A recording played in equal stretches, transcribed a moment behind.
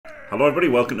Hello everybody,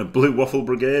 welcome to Blue Waffle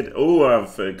Brigade. Oh,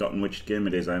 I've forgotten which game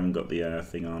it is. I haven't got the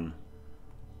thing on.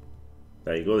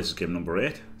 There you go, this is game number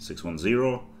 8,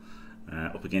 610.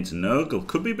 Up against Nurgle.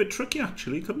 Could be a bit tricky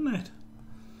actually, couldn't it?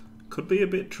 Could be a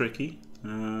bit tricky.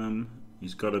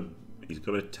 He's got a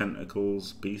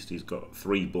tentacles beast, he's got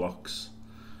 3 blocks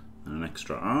and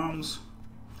extra arms.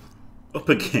 Up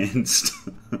against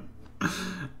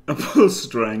a plus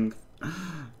strength,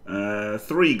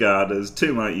 3 guarders,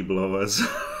 2 mighty blowers,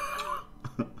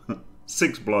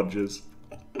 6 blodgers,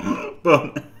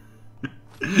 but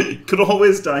could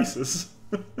always dice us.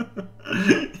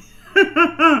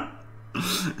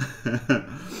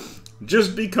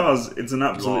 Just because it's an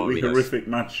absolutely horrific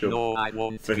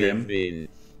matchup for him.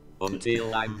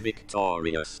 Until I'm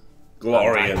victorious.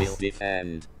 Glorious. I will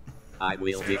defend. I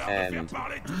will defend.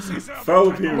 Foul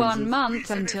appearance. 1 month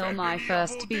until my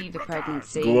first beaver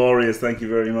pregnancy. Glorious, thank you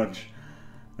very much.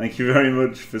 Thank you very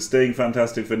much for staying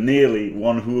fantastic for nearly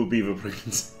 1 whole beaver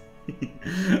pregnancy.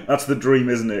 That's the dream,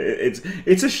 isn't it?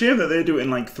 It's a shame that they do it in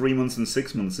like 3 months and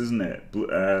 6 months, isn't it?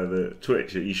 The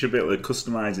Twitch, you should be able to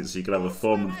customize it so you could have a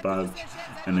 4-month badge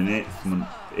and an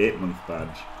 8-month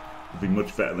badge. It'd be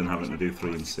much better than having to do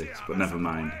 3 and 6, but never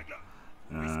mind.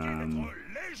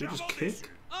 Did you just kick?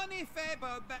 I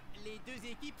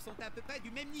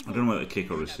don't know whether to kick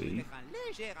or receive.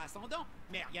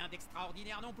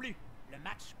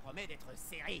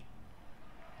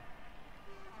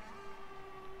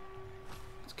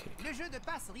 Let's kick.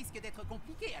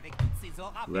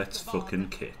 Let's fucking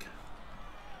kick.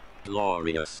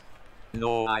 Glorious.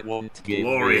 No, I won't give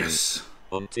Glorious.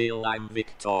 in until I'm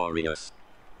victorious.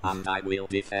 And I will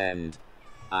defend.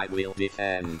 I will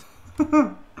defend.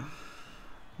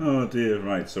 Oh dear,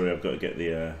 right, sorry, I've got to get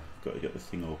the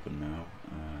thing open now.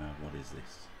 What is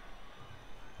this?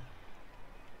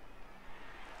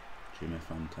 Jimmy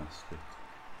Fantastic.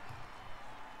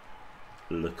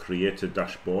 Le Creator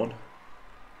Dashboard.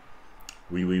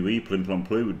 Wee, plim plom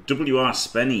plu. WR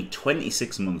Spenny,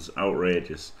 26 months,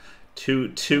 outrageous.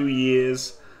 2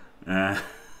 years,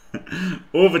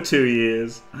 over 2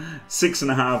 years,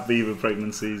 6.5 beaver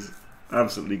pregnancies.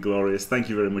 Absolutely glorious. Thank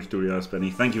you very much, WR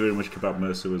Spenny. Thank you very much, Kebab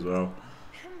Mercer, as well.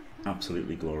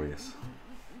 Absolutely glorious.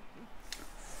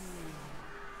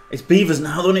 It's beavers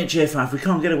now, don't it, J5? We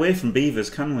can't get away from beavers,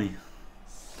 can we?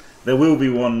 There will be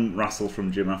one wrestle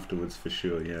from Jim afterwards, for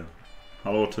sure, yeah.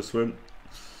 Hello to swim.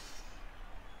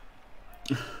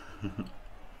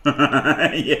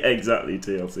 Yeah, exactly,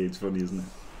 TLC. It's funny, isn't it?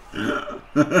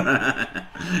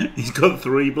 He's got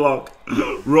 3 block.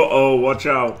 Ruh-oh, watch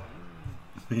out.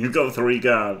 He's got 3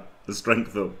 guard. The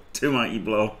strength up. 2 mighty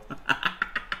blow.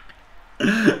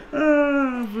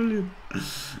 Ah, brilliant.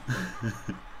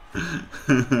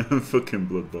 Fucking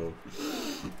Blood Bowl.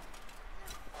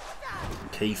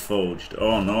 Key forged.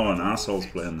 Oh no, an arsehole's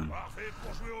playing them.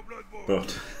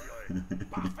 But and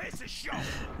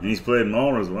he's playing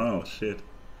more as well. Shit.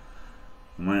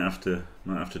 I might have to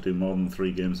do more than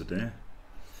 3 games a day.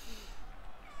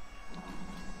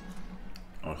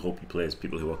 I hope he plays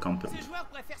people who are competent.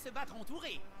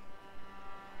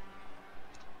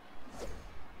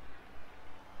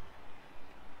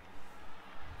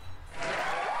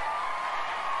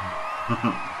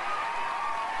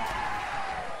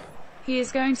 He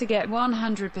is going to get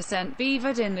 100%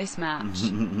 beavered in this match.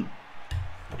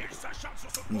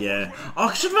 Yeah. Oh,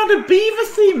 I should have had a beaver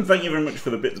theme. Thank you very much for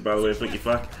the bits, by the way, Flicky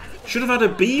Flack. Should have had a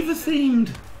beaver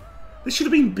themed. This should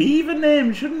have been beaver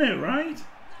named, shouldn't it, right?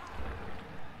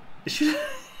 It should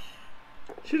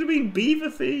have been beaver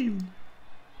themed.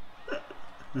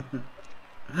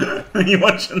 Are you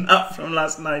watching that from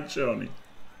last night, Shawnee?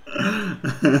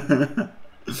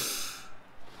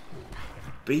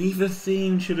 Beaver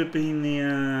theme should have been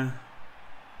the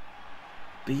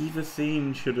beaver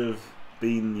theme should have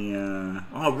been the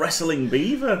oh, wrestling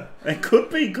beaver. It could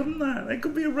be, couldn't there? There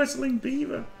could be a wrestling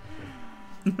beaver.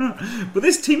 But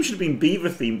this team should have been beaver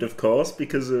themed, of course,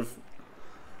 because of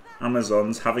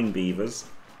Amazons having beavers.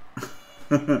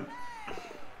 Oh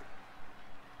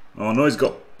no,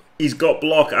 he's got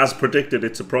block as predicted.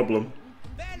 It's a problem.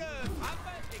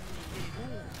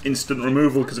 Instant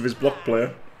removal because of his block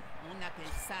player.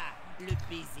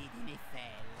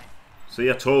 See,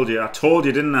 I told you,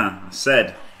 didn't I? I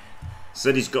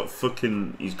said he's got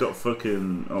fucking,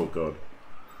 oh god.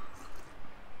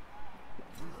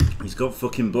 He's got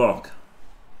fucking block.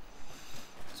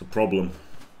 It's a problem.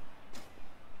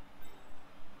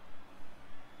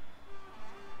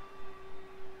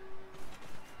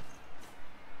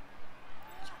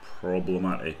 It's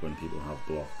problematic when people have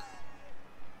block.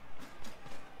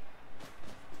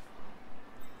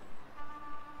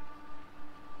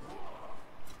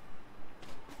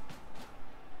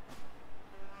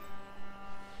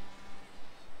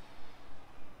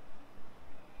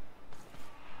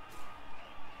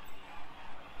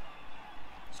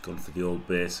 Gone for the old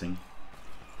basing.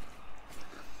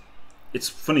 It's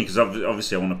funny because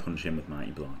obviously I want to punch him with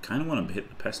Mighty Blow. I kind of want to hit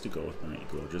the Pestigo with Mighty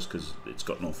Blow just because it's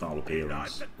got no foul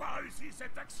appearance.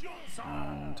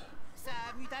 And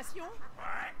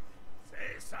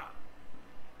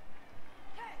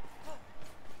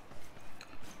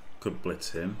could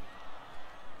blitz him.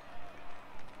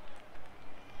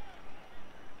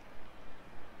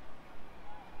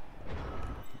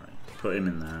 Right, put him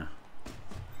in there.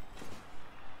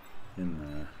 In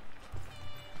there.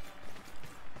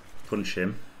 Punch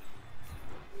him.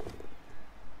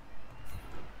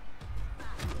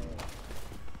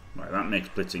 Right, that makes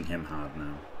blitzing him hard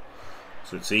now.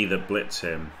 So it's either blitz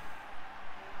him.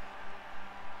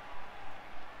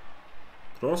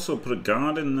 Could also put a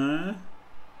guard in there.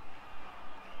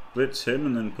 Blitz him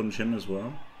and then punch him as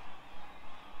well.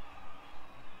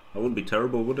 That wouldn't be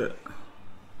terrible, would it?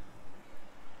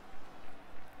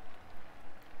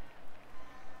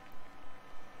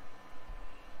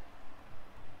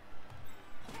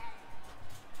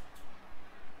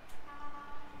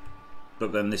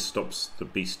 But then this stops the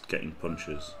beast getting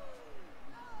punches.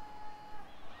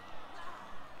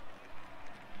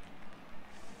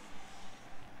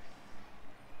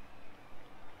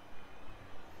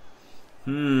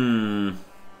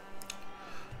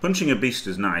 Punching a beast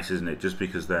is nice, isn't it? Just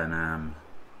because then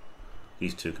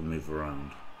these two can move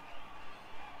around.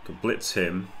 Could blitz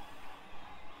him.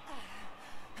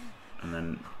 And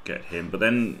then get him. But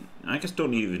then, I guess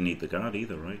don't even need the guard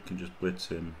either, right? You can just blitz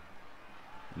him.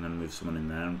 And then move someone in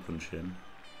there and punch him.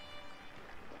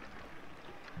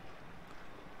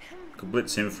 Could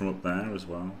blitz him from up there as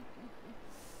well.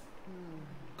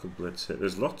 Could blitz it.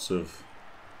 There's lots of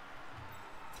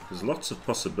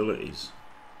possibilities.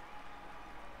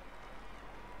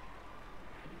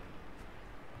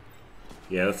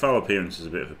 Yeah, the foul appearance is a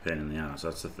bit of a pain in the ass.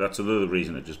 That's another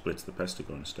reason to just blitz the Pestigo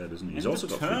instead, isn't he? He's also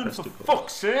got 3 Pestigos. For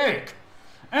fuck's sake!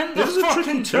 End This the is a fucking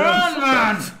tricky turn,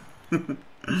 man!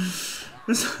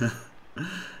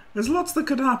 There's lots that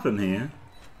could happen here.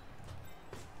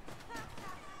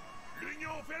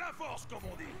 Let's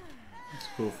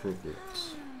go for a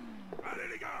blitz.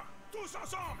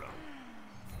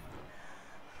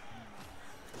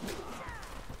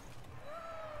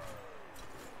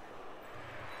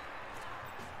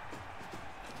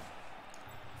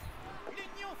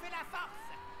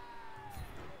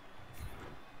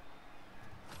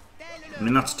 I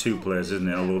mean, that's 2 players, isn't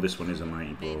it? Although this one is a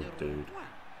Mighty Blow dude.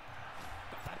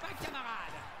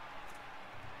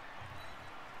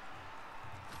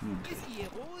 Okay.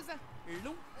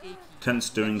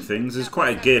 Tent's doing things. There's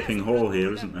quite a gaping hole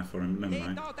here, isn't there, for him? Never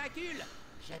mind.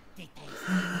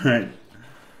 Right.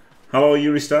 Hello,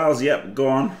 Yuri Styles. Yep, go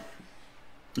on.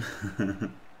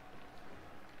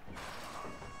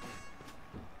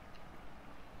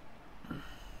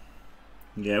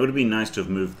 Yeah, it would have been nice to have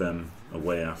moved them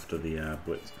away after the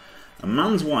blitz. A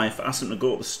man's wife asked him to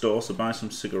go to the store to buy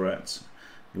some cigarettes.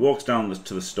 He walks down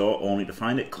to the store only to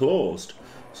find it closed.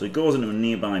 So he goes into a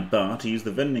nearby bar to use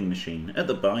the vending machine. At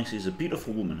the bar he sees a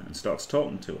beautiful woman and starts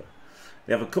talking to her.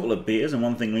 They have a couple of beers and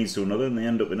one thing leads to another and they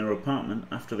end up in her apartment.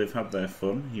 After they've had their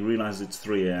fun, he realises it's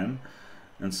 3 AM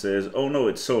and says, "Oh no,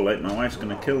 it's so late, my wife's going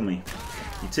to kill me."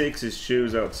 He takes his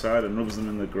shoes outside and rubs them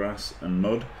in the grass and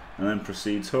mud and then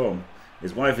proceeds home.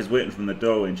 His wife is waiting from the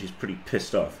doorway and she's pretty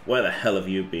pissed off. "Where the hell have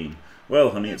you been?" "Well,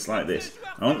 honey, it's like this.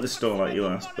 I went to the store like you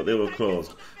asked, but they were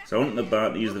closed. So I went to the bar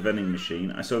to use the vending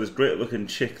machine. I saw this great looking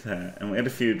chick there and we had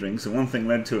a few drinks and one thing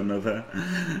led to another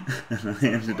and I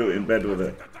ended up in bed with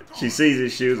her. She sees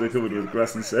his shoes are covered with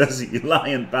grass and says, "You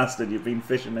lying bastard, you've been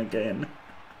fishing again."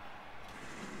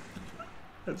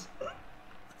 That's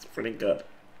pretty good.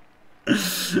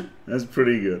 That's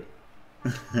pretty good.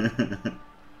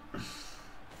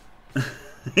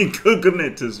 It could, couldn't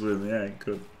it, to swim? Yeah, it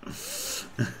could.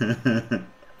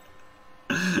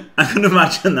 I can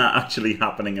imagine that actually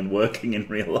happening and working in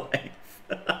real life.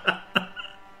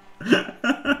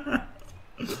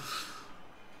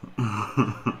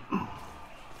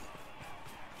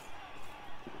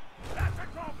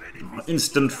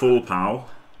 Instant full pow,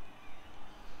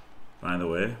 by the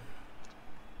way.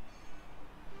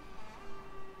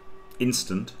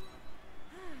 Instant.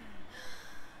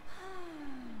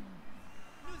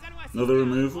 Another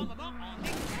removal?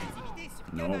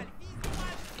 No.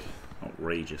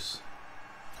 Outrageous.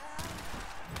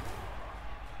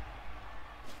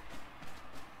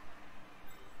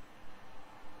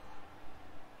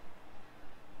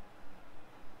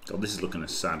 God, this is looking a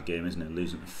sad game, isn't it?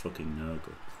 Losing to fucking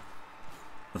Nurgle.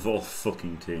 Of all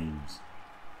fucking teams.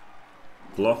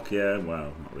 Block, yeah,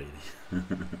 well, not really.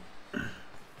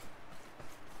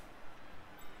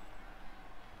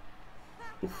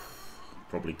 Oof,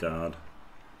 probably guard.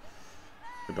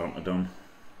 Done.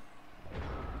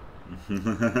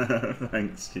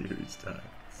 Thanks, you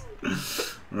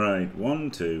stacks. Right,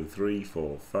 1, 2, 3,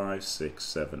 4, 5, 6,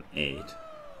 7, 8.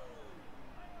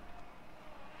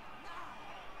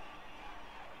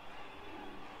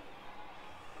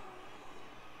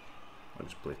 I'll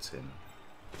just blitz him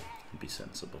and be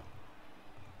sensible.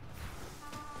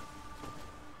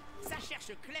 Ça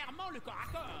cherche clairement le corps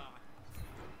à corps.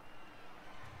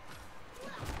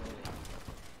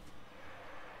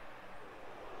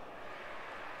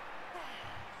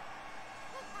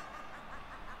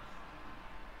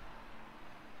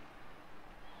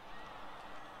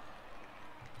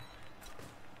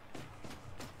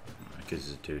 I guess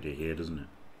it's a 2D here, doesn't it?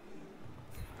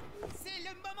 C'est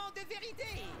le moment de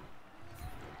vérité.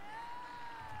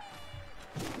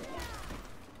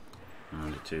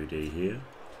 And a 2D here.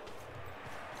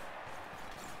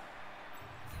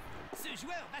 Ce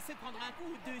joueur va se prendre un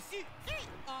coup dessus et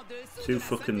en dessous. Two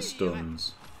fucking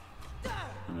stuns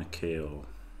and a KO.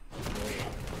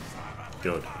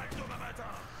 Good.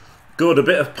 Good, a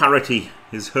bit of parity.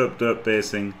 His herp derp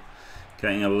basing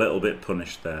getting a little bit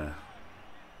punished there.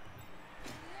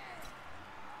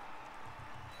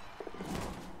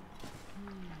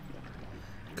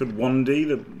 Could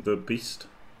 1D the beast?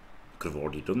 Could have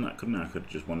already done that, couldn't I? I could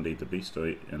have just 1D'd the beast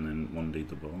and then 1D'd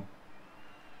the ball.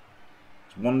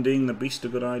 Is 1D'ing the beast a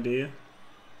good idea?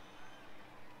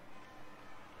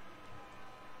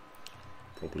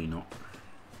 Probably not.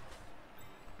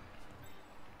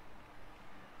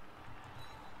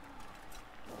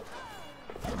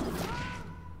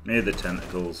 Near the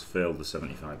tentacles, failed the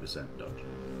 75% dodge.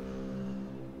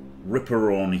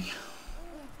 Ripperoni.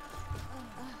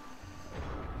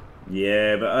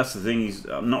 Yeah, but that's the thing,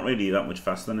 I'm not really that much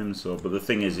faster than him, so, but the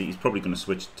thing is, he's probably going to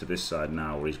switch to this side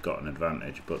now where he's got an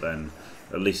advantage, but then,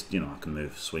 at least, you know, I can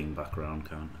move, swing back around,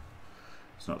 can't I?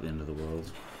 It's not the end of the world.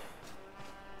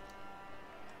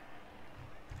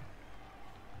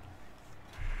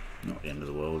 Not the end of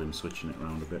the world, him switching it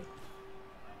around a bit.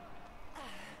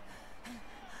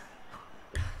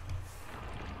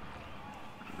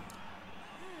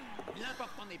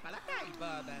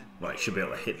 Right, should be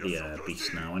able to hit the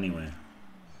beast now anyway.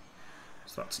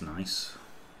 So that's nice.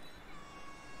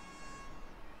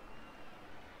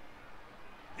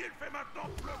 Il fait maintenant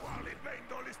pleuvoir les beignes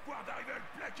dans l'espoir d'arriver à le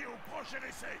plaquer au prochain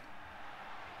essai.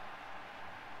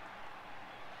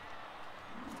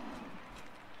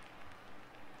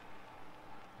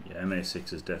 Yeah,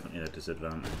 MA6 is definitely a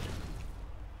disadvantage.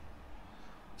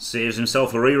 Saves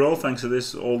himself a reroll thanks to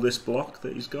this all this block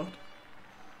that he's got.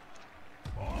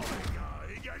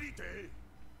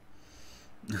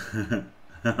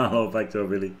 Hello, back to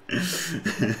Billy.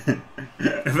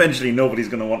 Eventually, nobody's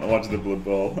going to want to watch the Blood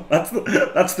Bowl. That's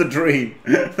the dream.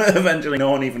 Eventually,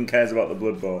 no one even cares about the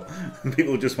Blood Bowl.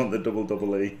 People just want the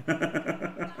double E.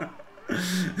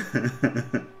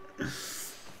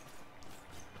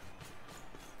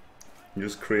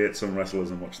 Just create some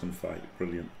wrestlers and watch them fight.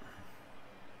 Brilliant.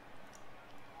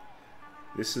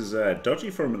 This is dodgy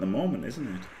for him at the moment, isn't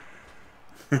it?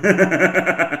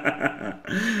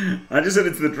 I just said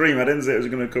it's the dream. I didn't say it was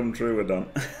going to come true, I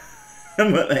don't.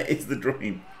 But it's the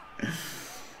dream.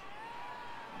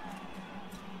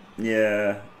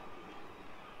 Yeah.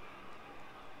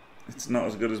 It's not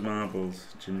as good as marbles,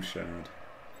 Jim Shard.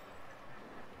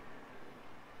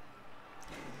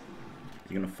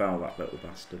 You're going to foul that little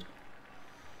bastard.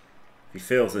 If he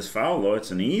fails this foul, though,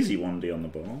 it's an easy 1D on the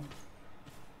ball.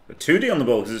 A 2D on the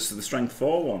ball because it's the strength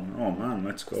 4 one. Oh man,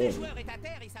 let's go. He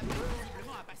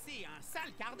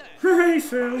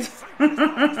fails.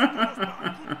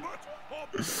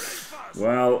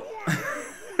 Well,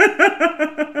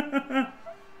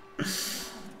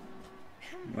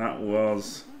 that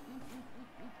was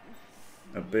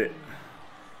a bit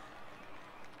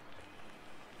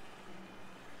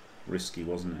risky,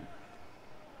 wasn't it?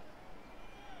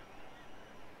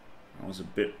 That was a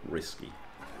bit risky.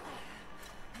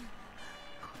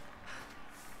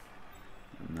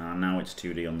 Now it's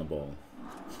 2D on the ball.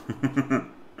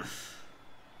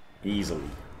 Easily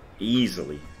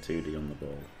 2D on the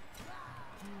ball.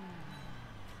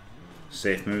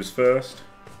 Safe moves first.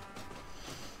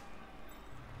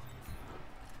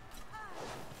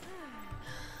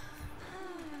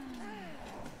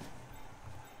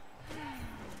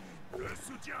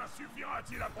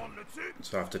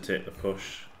 So I have to take the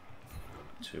push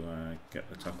to get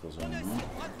the tackles on.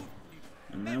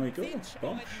 And there we go,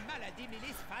 Bosh.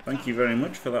 Thank you very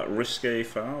much for that risque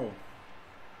foul.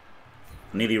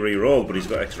 Nearly re-rolled, but he's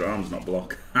got extra arms, not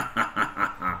block.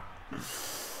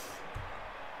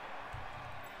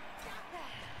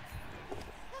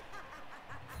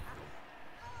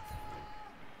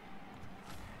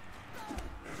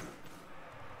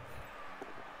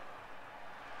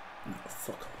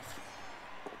 fuck off.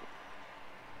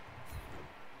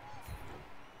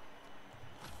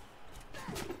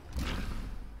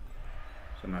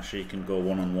 So now she can go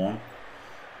one-on-one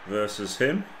versus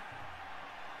him.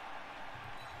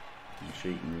 And she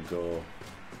can go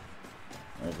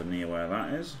over near where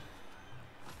that is.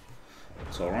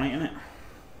 It's alright, isn't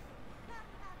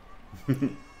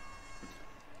it?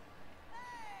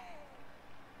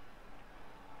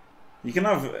 You can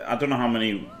have, I don't know how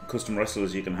many custom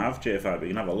wrestlers you can have, J5, but you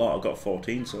can have a lot. I've got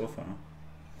 14 so far.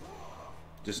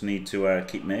 Just need to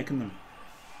keep making them.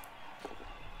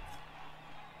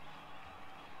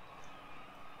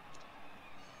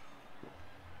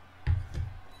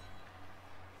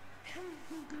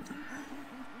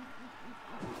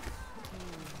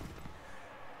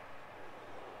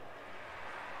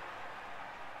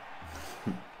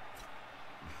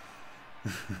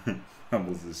 That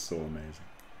was just so amazing.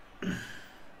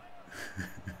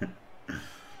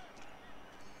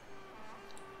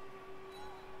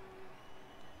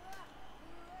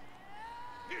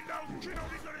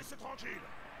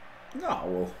 Oh,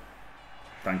 well,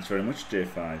 thanks very much,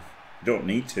 J5. You don't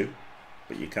need to,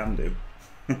 but you can do.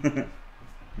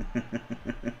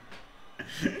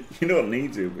 You don't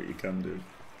need to, but you can do.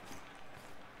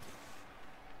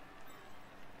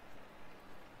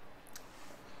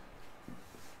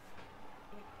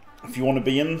 If you want to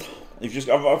be in,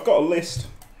 I've got a list.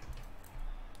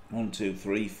 1, 2,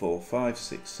 3, 4, 5,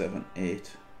 6, 7,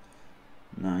 8,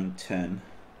 9, 10.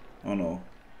 Oh no,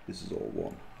 this is all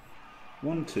 1.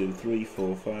 1, 2, 3,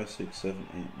 4, 5, 6, 7,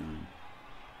 8, 9.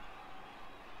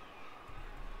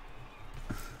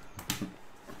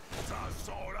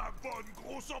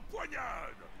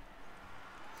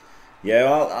 Yeah,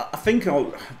 well, I think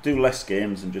I'll do less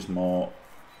games and just more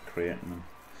creating them.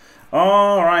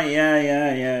 Oh, right, yeah.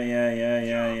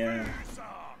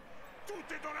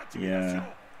 Yeah.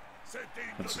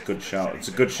 That's a good shout. It's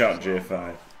a good shout,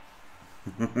 J5.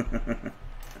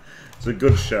 It's a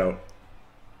good shout.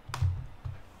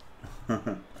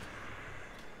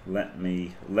 Let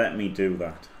me do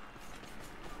that.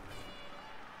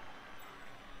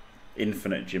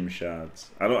 Infinite gym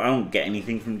shards. I don't get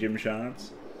anything from gym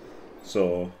shards,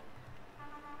 so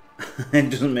it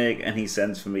doesn't make any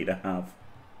sense for me to have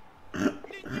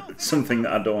something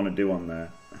that I don't want to do on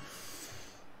there.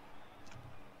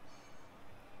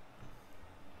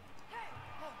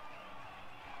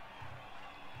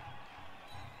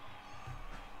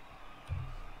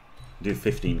 Do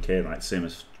 15k, right? Same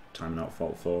as timing out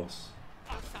Fault Force.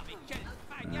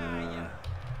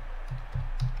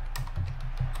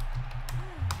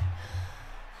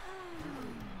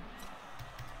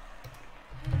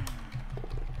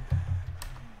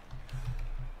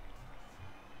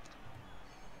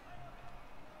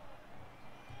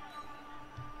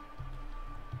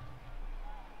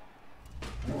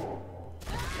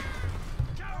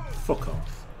 Fuck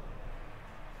off.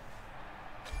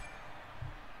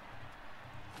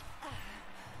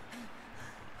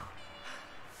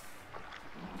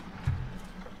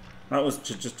 That was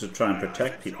just to try and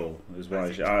protect people, is why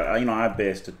I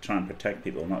based to try and protect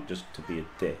people, not just to be a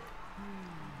dick,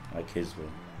 like his will.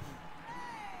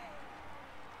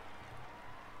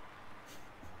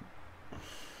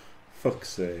 Fuck's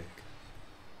sake.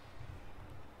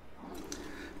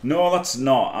 No, that's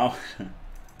not.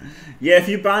 Yeah, if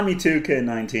you buy me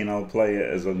 2K19, I'll play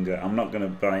it as Unga. I'm not gonna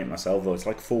buy it myself though. It's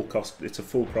like full cost. It's a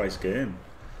full price game.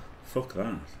 Fuck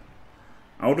that.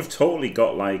 I would have totally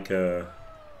got like a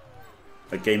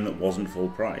game that wasn't full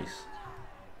price.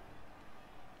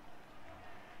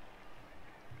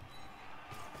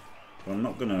 But I'm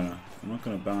not gonna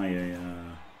buy a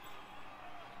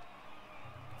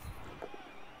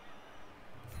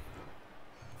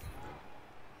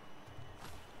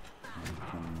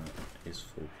is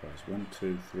full price. 1,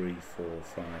 2, 3, 4,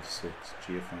 5, 6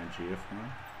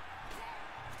 GFI.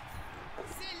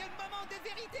 C'est le moment de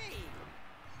vérité.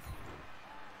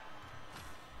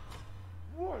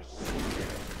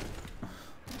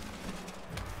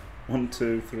 1,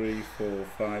 2, 3, 4,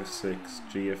 5, 6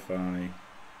 GFI.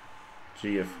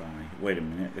 Wait a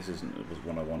minute, this isn't the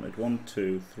one I wanted. 1,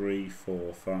 2, 3,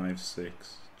 4, 5,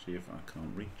 6 GFI. I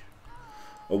can't reach.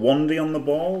 A 1D on the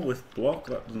ball with block?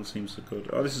 That doesn't seem so good.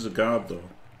 Oh, this is a guard though.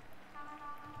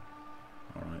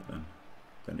 Alright then.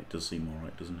 Then it does seem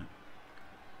alright, doesn't it?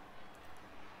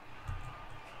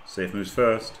 Safe moves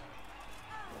first.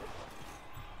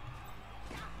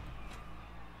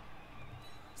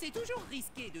 C'est toujours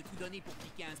risqué de tout donner pour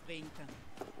piquer un sprint.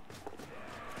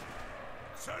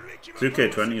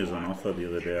 2K20 was on offer the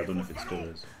other day. I don't know if it still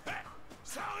is.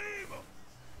 Ça arrive.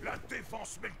 La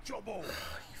défense met le turbo. You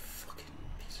fucking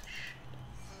piece of shit.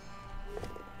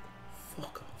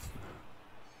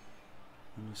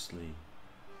 honestly.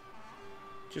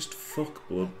 Just fuck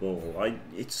Blood Bowl.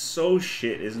 It's so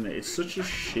shit, isn't it? It's such a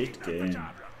shit game.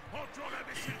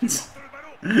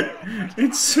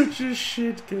 It's such a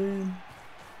shit game.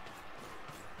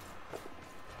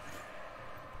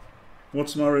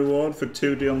 What's my reward for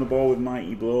 2D on the ball with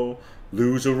Mighty Blow?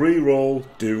 Lose a reroll,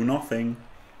 do nothing.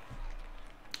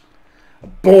 A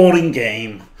boring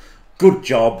game. Good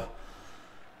job.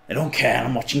 I don't care,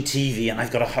 I'm watching TV and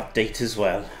I've got a hot date as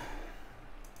well.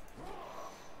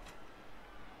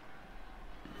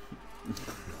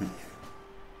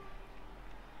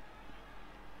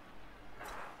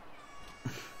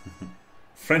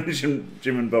 French and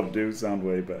Jim and Bob do sound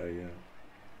way better, yeah.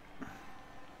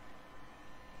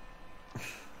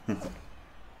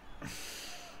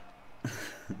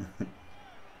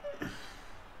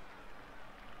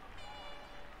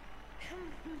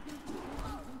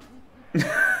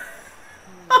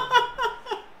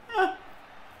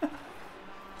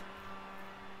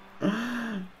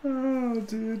 Oh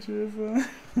dear, Jaffa.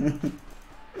 Do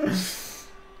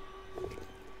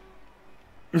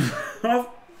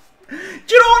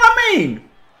you know what I mean?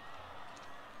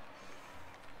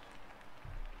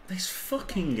 This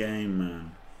fucking game,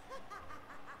 man.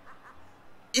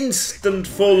 Instant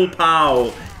full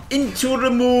pow. Into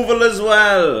removal as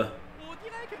well.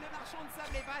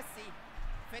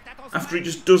 After he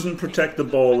just doesn't protect the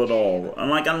ball at all. And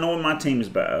like, I know my team's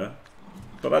better.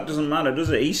 But that doesn't matter, does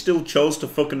it? He still chose to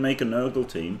fucking make a Nurgle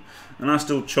team. And I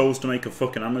still chose to make a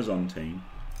fucking Amazon team.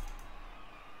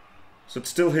 So it's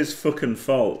still his fucking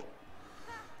fault.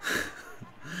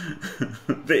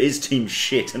 That his team's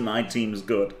shit and my team's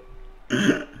good.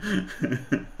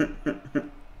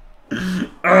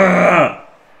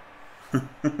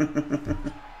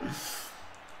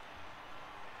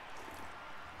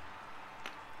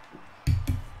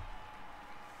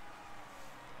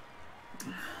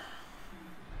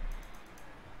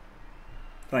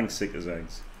 Thanks, Sick as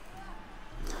Eggs.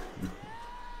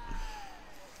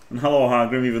 And hello,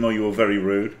 Hargrim, even though you were very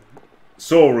rude.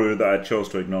 So rude that I chose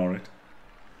to ignore it.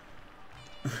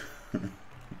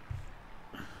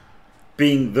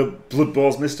 Being the Blood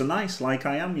Bowl's Mr. Nice, like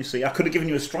I am, you see. I could have given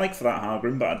you a strike for that,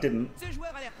 Hargrim, but I didn't.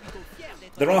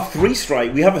 There are 3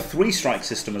 strike. We have a 3-strike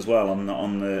system as well on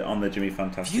the Jimmy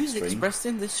Fantastic Views stream. expressed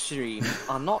in this stream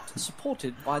are not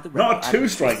supported by the. Not a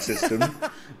 2-strike system,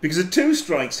 because a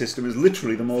 2-strike system is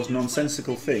literally the most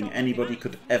nonsensical thing anybody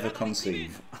could ever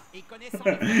conceive. you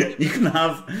can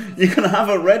have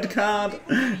a red card,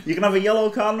 you can have a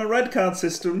yellow card and a red card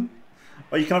system,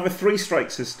 or you can have a 3-strike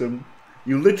system.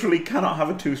 You literally cannot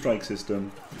have a 2-strike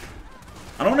system.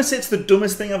 I don't want to say it's the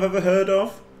dumbest thing I've ever heard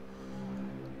of,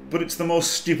 but it's the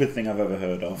most stupid thing I've ever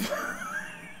heard of.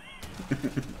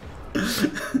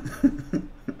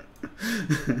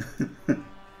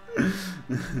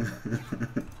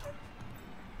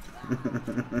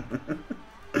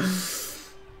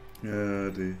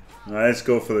 Oh dear. Alright, let's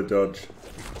go for the dodge.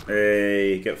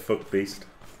 Hey, get fucked, beast.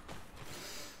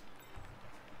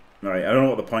 Alright, I don't know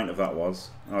what the point of that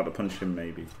was. I had to punch him,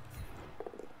 maybe.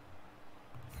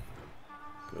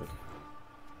 Good.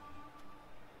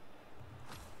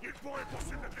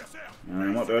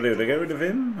 And what do I do? Do I get rid of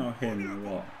him or him or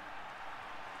what?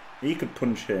 He could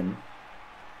punch him.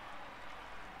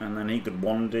 And then he could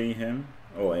 1D him.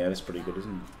 Oh yeah, that's pretty good,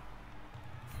 isn't it?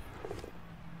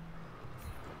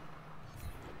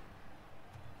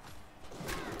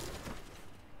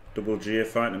 Double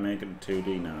GFI to make it a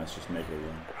 2D now. Let's just make it a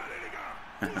 1.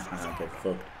 Get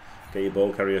fucked. Get your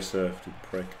ball carrier surfed, you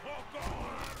prick.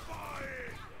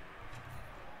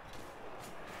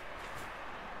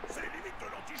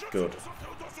 Good.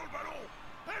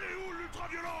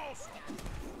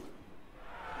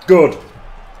 Good.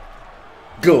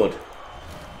 Good.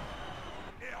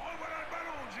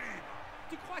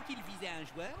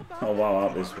 Oh wow,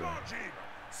 out this way.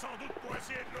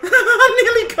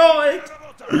 Nearly caught it!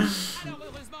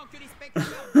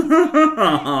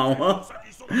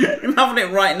 I'm having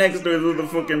it right next to his other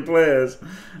fucking players.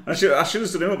 I should have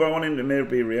stood him up, but I want him to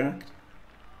maybe react.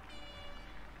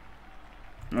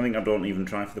 I think I don't even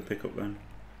try for the pickup then.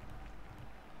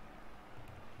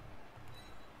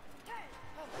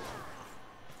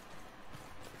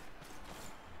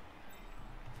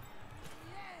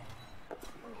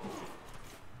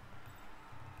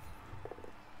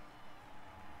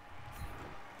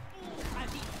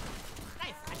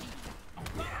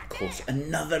 Of course,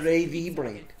 another AV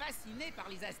break.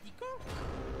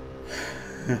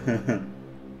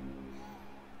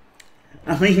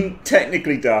 I mean,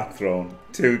 technically Dark Throne,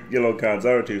 2 yellow cards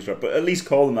are a 2-strike, but at least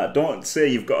call them that. Don't say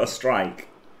you've got a strike,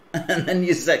 and then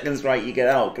your second strike you get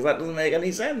out, because that doesn't make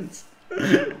any sense.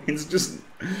 It's just...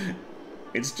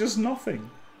 It's just nothing.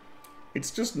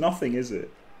 It's just nothing, is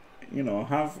it? You know,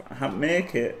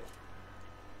 make it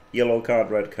yellow card,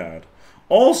 red card.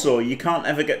 Also, you can't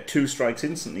ever get 2 strikes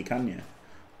instantly, can you?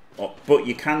 But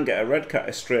you can get a red card,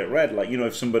 a straight red. Like, you know,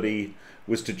 if somebody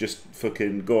was to just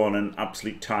fucking go on an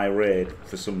absolute tirade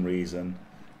for some reason,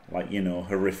 like, you know,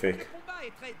 horrific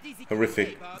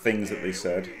things that they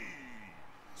said.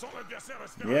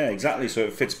 Yeah, exactly. So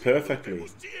it fits perfectly.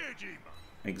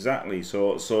 Exactly.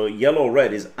 So yellow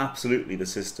red is absolutely the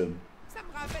system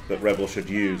that Rebel should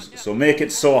use. So make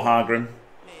it so, Hargrim.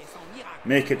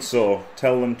 Make it so.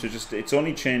 Tell them to just. It's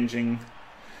only changing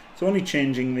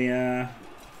the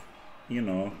you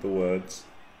know, the words.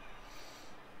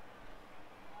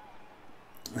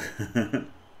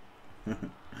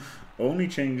 Only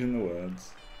changing the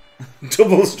words.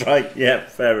 Double strike. Yeah,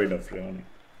 fair enough, Johnny.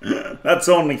 That's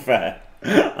only fair.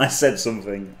 I said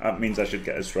something. That means I should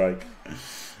get a strike.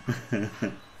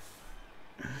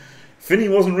 Finney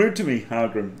wasn't rude to me,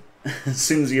 Hargrim, as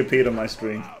soon as he appeared on my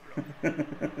screen.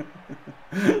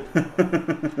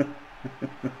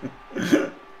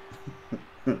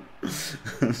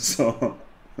 So...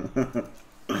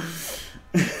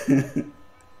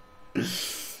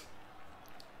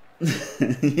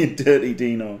 You dirty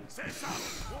Dino.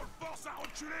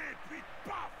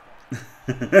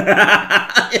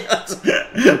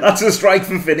 That's a strike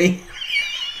for Finny.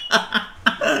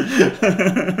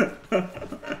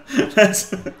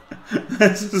 That's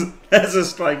a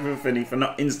strike for Finny for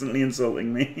not instantly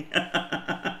insulting me.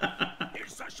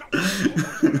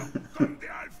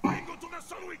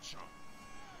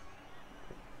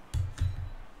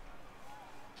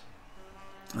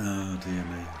 Oh dear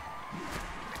me.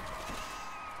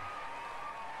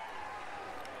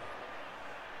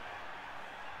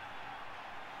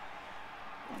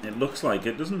 It looks like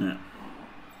it, doesn't it?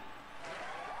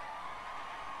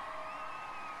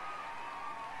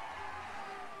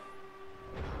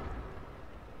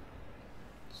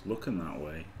 It's looking that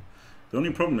way. The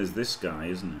only problem is this guy,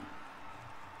 isn't it?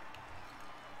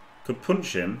 Could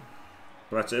punch him,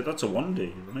 but that's it. That's a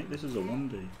 1D, right? This is a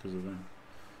 1D because of that.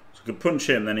 So could punch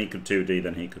him, then he could 2D,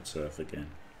 then he could surf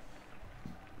again.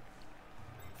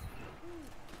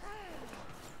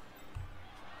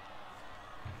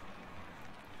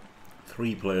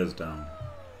 Three players down.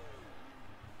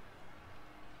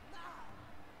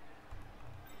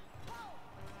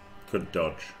 Could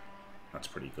dodge. That's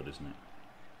pretty good, isn't it?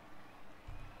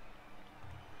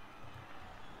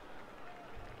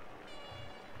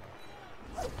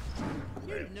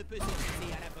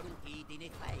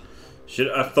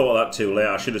 I thought that too late.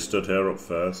 I should have stood her up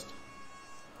first.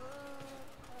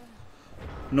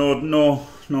 No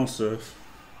surf.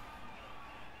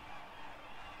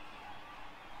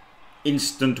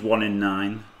 Instant 1 in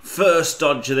 9. First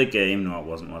dodge of the game. No, it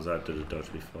wasn't, was I? I did a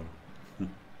dodge before.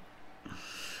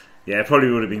 Yeah, it probably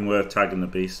would have been worth tagging the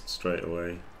beast straight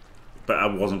away. But I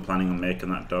wasn't planning on making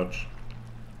that dodge.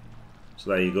 So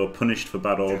there you go. Punished for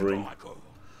bad ordering.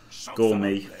 Go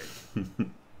me.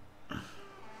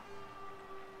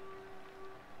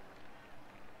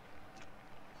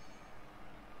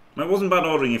 It wasn't bad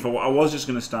ordering if I was just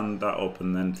going to stand that up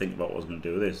and then think about what I was going to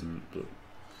do with this. But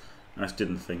I just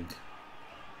didn't think.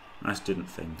 Hit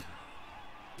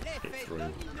through.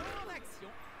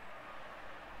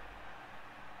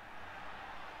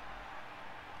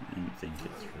 Didn't think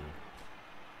it through.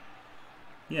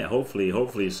 Yeah, hopefully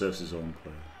he serves his own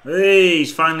play. Hey,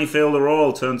 he's finally failed the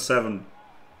roll. Turn 7.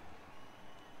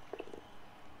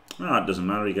 Oh, it doesn't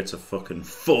matter. He gets a fucking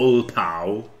full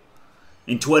pow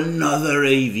into another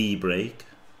AV break.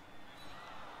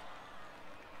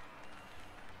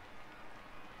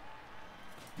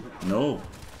 No.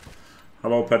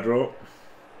 Hello, Pedro.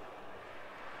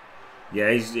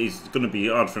 Yeah, he's going to be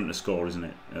hard for him to score, isn't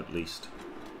it? At least.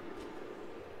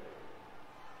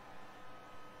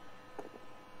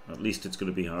 At least it's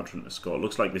going to be hard for him to score. It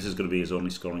looks like this is going to be his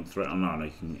only scoring threat. Oh no, he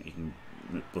can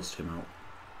bust him out.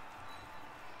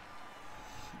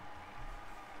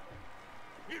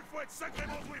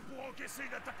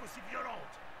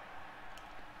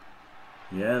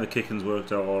 Yeah, the kicking's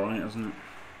worked out alright, hasn't it?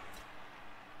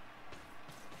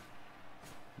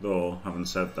 Though, having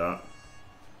said that,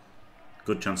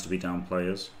 good chance to be down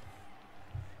players.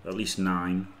 At least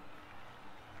 9.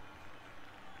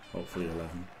 Hopefully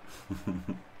 11.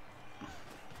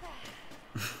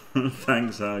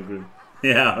 Thanks, Hargrew.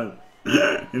 Yeah,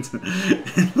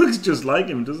 it looks just like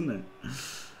him, doesn't it?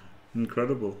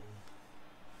 Incredible.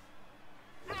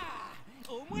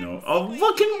 No. Oh,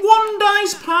 fucking 1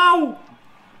 dice pow!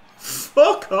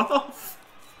 Fuck off!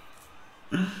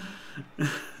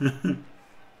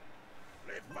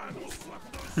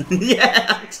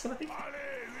 Yeah, that's like...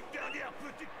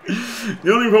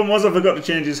 The only problem was I forgot to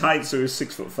change his height, so he was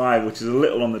 6'5", which is a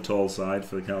little on the tall side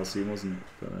for the calcium, wasn't it?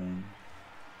 But,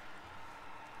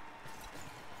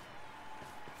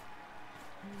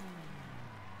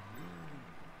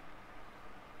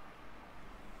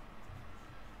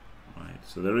 right,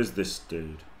 so there is this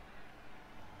dude.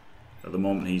 At the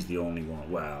moment, he's the only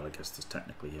one. Well, I guess there's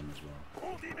technically him as well.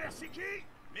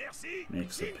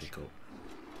 Makes the pick up.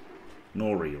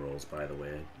 No rerolls, by the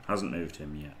way. Hasn't moved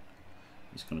him yet.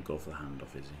 He's going to go for the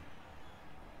handoff, is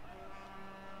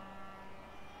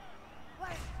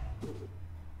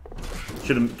he?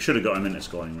 Should have got him into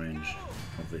scoring range,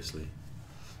 obviously.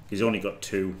 He's only got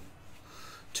two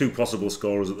possible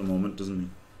scorers at the moment,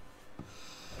 doesn't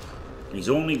he? He's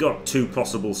only got 2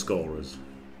 possible scorers.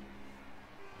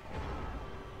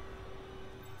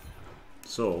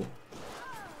 So,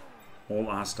 all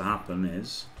that has to happen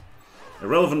is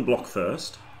irrelevant block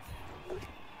first.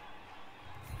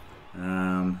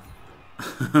 And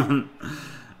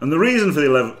the reason for the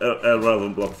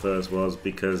irrelevant block first was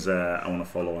because I want to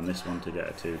follow on this one to get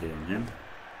a 2D on him.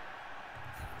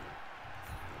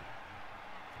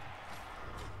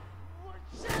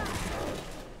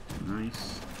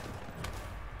 Nice.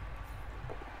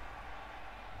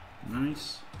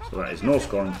 Nice. So that is no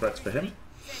scoring threats for him.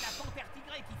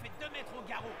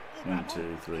 1,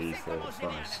 2, 3, 4,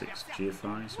 5, 6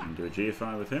 GFI, so we can do a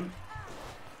GFI with him.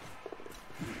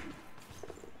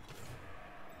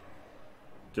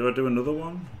 Do I do another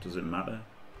one? Does it matter?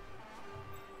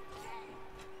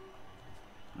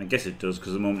 I guess it does,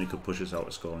 because at the moment he could push us out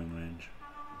of scoring range.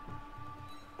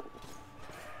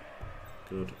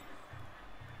 Good.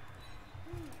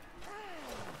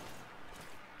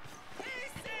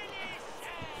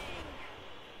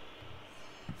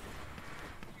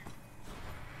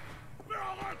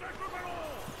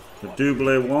 The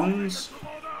double ones.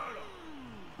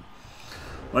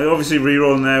 Like obviously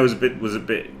rerolling there was a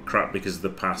bit crap because the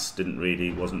pass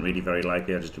wasn't really very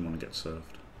likely. I just didn't want to get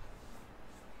served.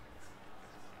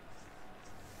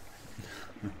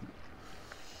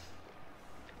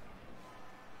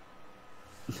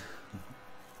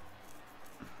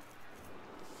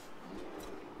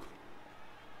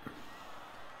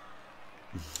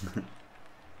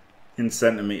 In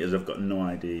centimeters, I've got no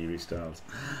idea, Yuri Styles.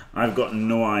 I've got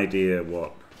no idea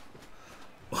what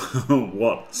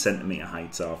what centimeter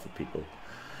heights are for people.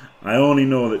 I only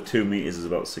know that 2 meters is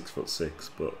about 6'6",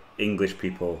 but English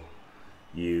people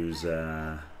use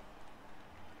like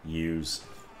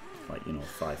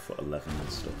 5'11"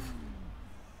 and stuff.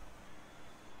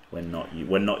 We're not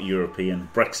European.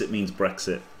 Brexit means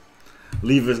Brexit.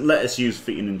 Let us use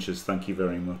feet and inches. Thank you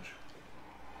very much.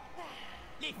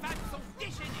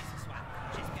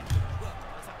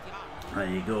 There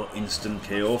you go, instant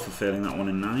KO for failing that one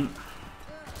in 9.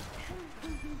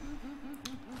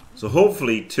 So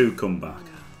hopefully 2 come back.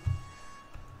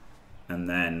 And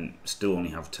then still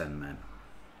only have 10 men.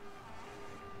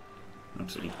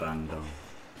 Absolutely banged on.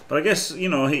 But I guess, you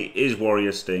know, his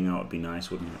warrior staying out would be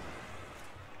nice, wouldn't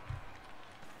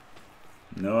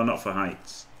it? No, not for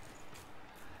heights.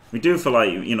 We do for,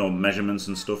 like, you know, measurements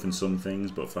and stuff in some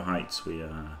things, but for heights we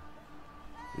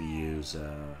use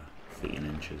feet and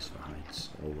inches for heights,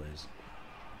 always.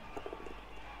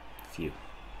 Phew.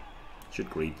 Should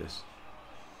greed this.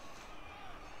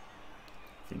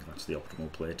 I think that's the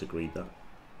optimal play to greed that.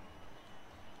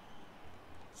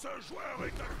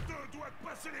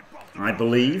 I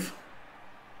believe.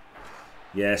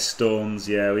 Yeah, stones.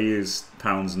 Yeah, we use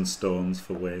pounds and stones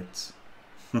for weights.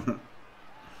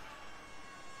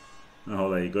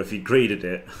 Oh, there you go. If he greeted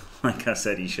it, like I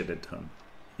said he should have done,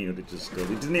 he would have just scored.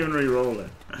 He didn't even re-roll it.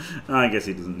 I guess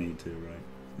he doesn't need to, right?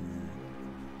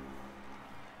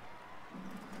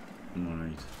 Yeah.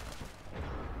 Alright.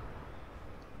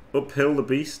 Uphill the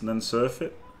beast and then surf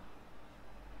it.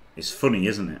 It's funny,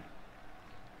 isn't it?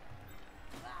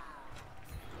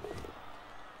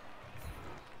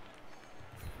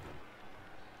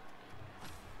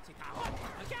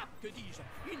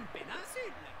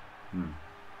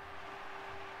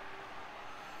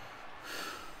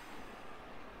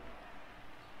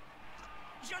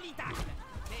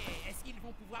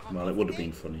 Well, it would have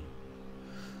been funny.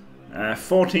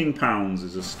 £14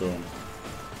 is a stone.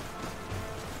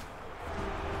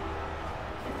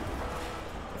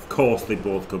 Of course they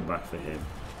both come back for him.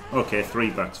 Okay, 3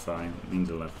 back's fine. It means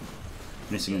 11.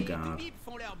 Missing a guard.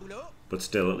 But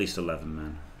still, at least 11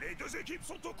 men.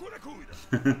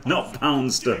 Not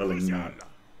pound sterling, no.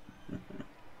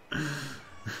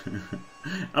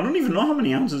 I don't even know how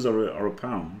many ounces are a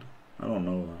pound. I don't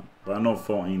know that. But I know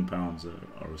 14 pounds are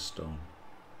a stone.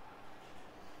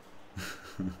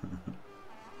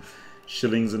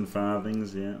 Shillings and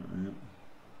farthings, yeah.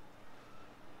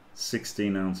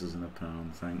 16 ounces in a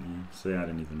pound, thank you. See, I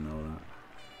didn't even know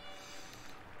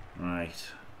that. Right.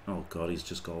 Oh god, he's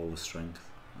just got all the strength,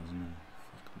 hasn't he?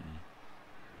 Fuck me.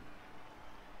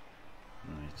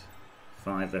 Right.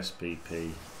 5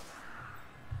 SPP.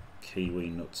 Kiwi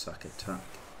nutsack attack.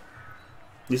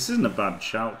 This isn't a bad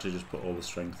shout to just put all the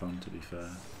strength on, to be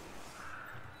fair.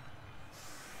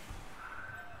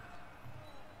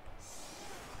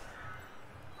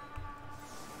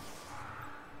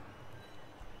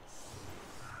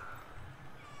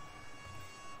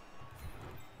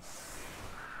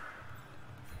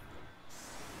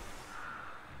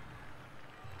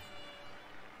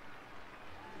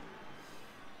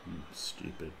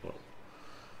 Stupid, but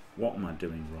what am I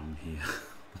doing wrong here?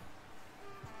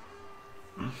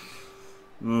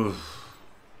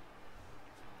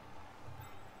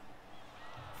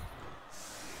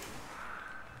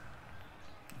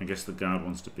 I guess the guard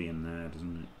wants to be in there,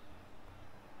 doesn't it?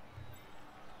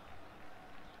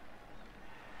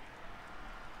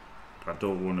 I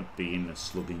don't want to be in a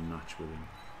slugging match with him.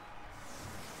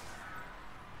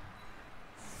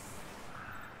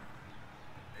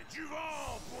 Tu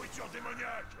vends, pourriture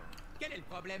démoniaque. Quel est le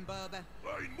problème, Bob?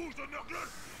 Une mouche de Nurgle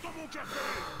dans mon café.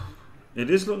 It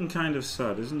is looking kind of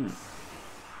sad, isn't it?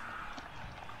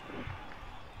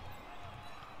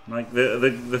 Like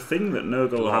the thing that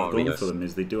Nurgle have going for them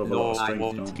is they do have a lot of strength. No,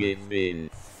 I won't give in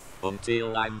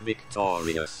until I'm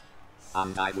victorious,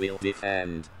 and I will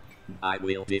defend. I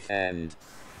will defend.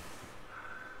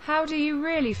 How do you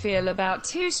really feel about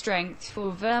 2 strength,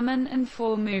 4 vermin, and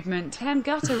 4 movement, 10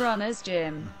 gutter runners,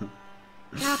 Jim?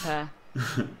 Kappa.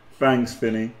 Thanks,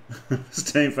 Finny.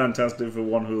 Staying fantastic for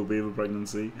one who will be of a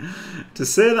pregnancy. To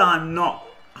say that I'm not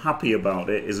happy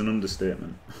about it is an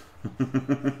understatement.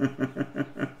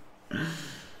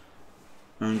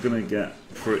 I'm gonna get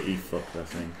pretty fucked, I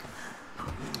think.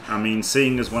 I mean,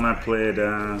 seeing as when I played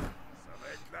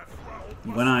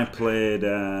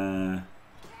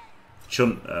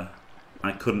Chunter,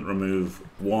 I couldn't remove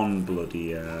one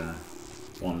bloody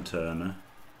one-turner.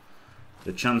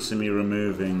 The chance of me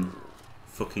removing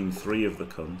fucking 3 of the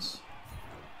cunts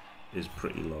is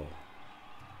pretty low.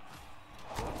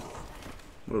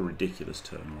 What a ridiculous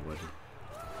turn already.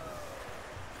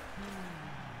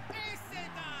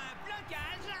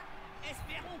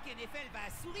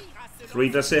 3,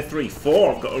 did I say 3?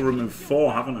 4, I've got to remove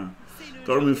 4, haven't I?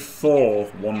 Got to remove 4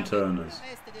 one-turners.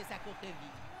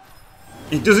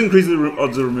 It does increase the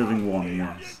odds of removing 1,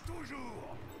 yes.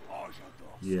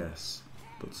 Yes,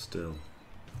 but still.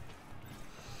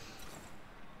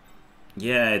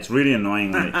 Yeah, it's really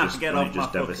annoying when it just,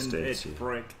 devastates you.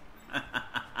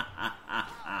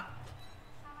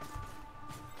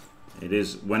 It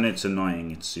is, when it's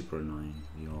annoying, it's super annoying.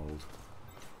 The old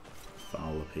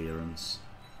foul appearance.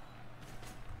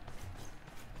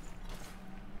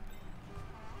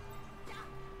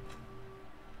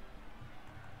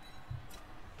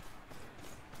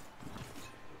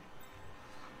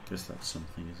 Guess that's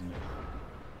something, isn't it?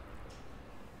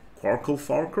 Quarkle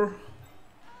Farker?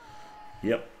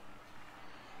 Yep.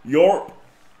 You're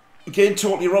again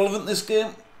totally irrelevant this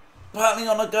game. Partly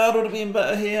on a guard would have been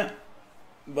better here.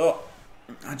 But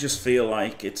I just feel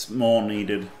like it's more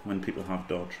needed when people have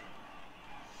dodge.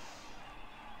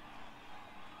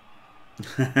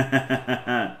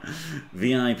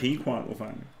 VIP Quarkle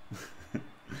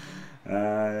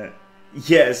Farker.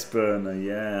 Yes, Burner,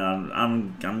 yeah.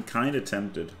 I'm kinda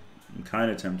tempted. I'm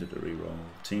kinda tempted to reroll.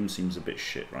 Team seems a bit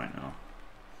shit right now.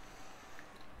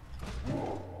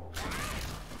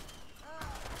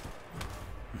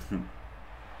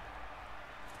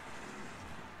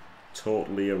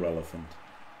 Totally irrelevant.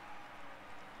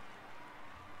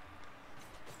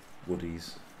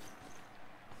 Woodies.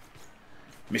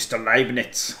 Mr.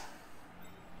 Leibniz.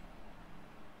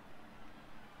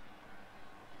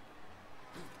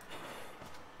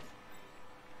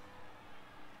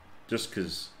 Just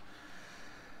because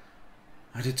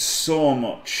I did so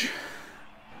much.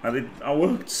 I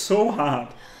worked so hard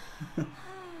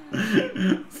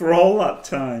for all that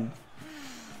time.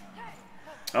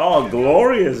 Oh,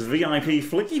 glorious VIP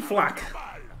Flicky Flack.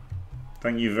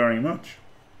 Thank you very much.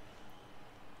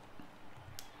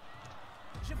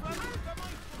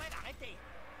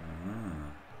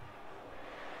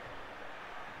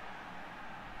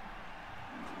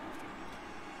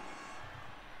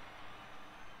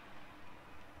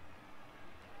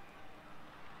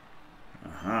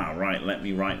 Aha, right, let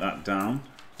me write that down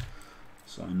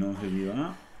so I know who you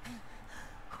are.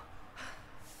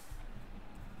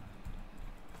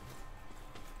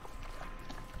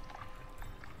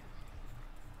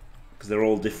 Because they're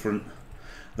all different.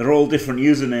 They're all different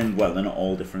usernames. Well, they're not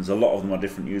all different. A lot of them are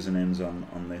different usernames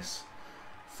on this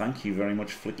Thank you very much,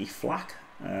 Flicky Flack.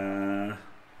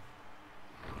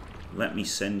 Let me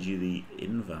send you the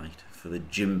invite for the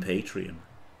gym Patreon.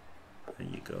 There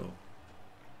you go.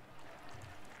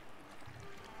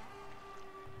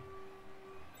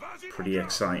 Pretty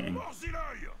exciting.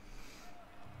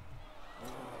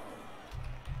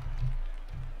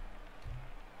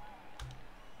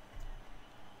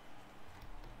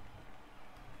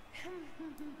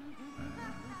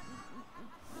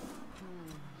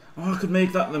 Oh, I could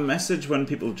make that the message when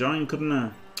people join, couldn't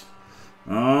I?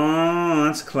 Oh,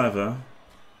 that's clever.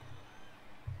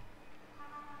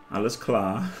 Alles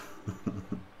klar.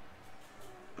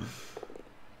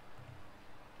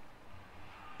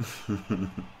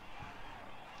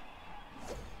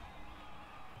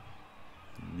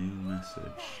 New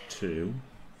message to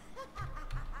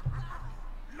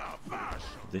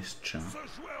this chap.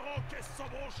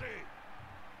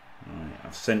 Right,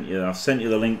 I've sent you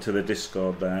the link to the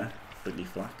Discord there, Flicky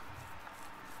Flack.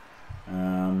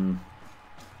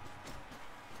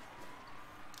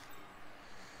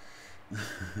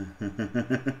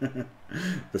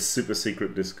 The super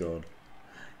secret Discord.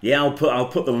 Yeah, I'll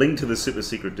put the link to the super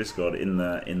secret Discord in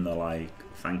the like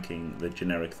the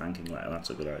generic thanking letter. That's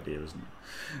a good idea, isn't it?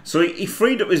 So he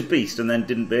freed up his beast and then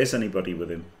didn't base anybody with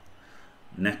him.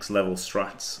 Next level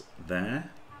strats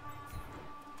there.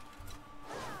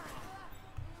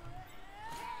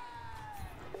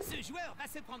 Ce joueur va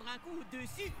se prendre un coup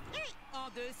dessus et en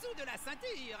dessous de la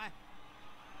ceinture.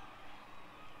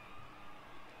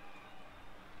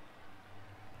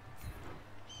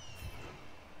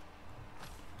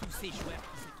 Tous ces joueurs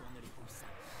qui se tournent les pouces.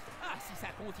 Ah, si ça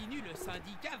continue, le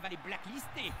syndicat va les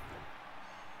blacklister.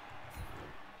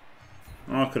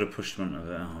 Oh, I could have pushed him onto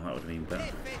there. Oh, that would have been better.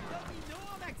 Effet domino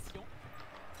en action.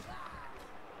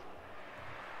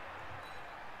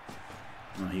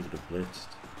 Oh, he could have blitzed.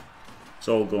 It's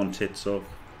all going tits up.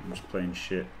 I'm just playing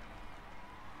shit.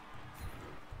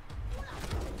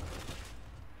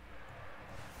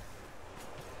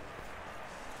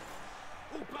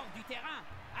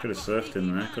 Could have surfed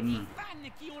in there, couldn't I?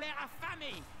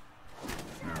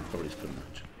 No, probably just couldn't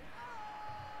actually.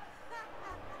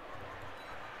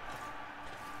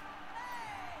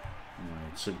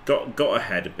 Right, so got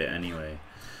ahead a bit anyway.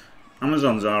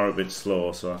 Amazons are a bit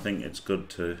slow, so I think it's good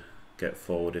to get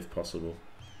forward if possible.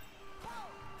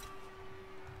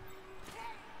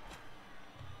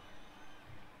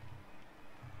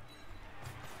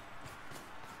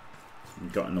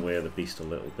 Got in the way of the beast a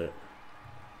little bit.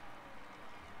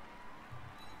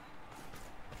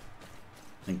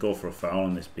 And go for a foul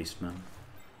on this beast, man.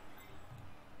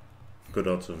 Good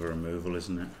odds of a removal,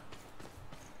 isn't it?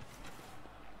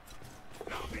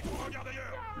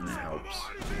 And it helps.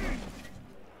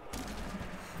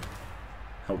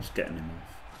 Helps getting him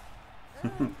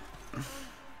off.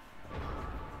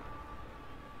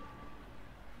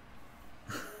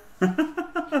 I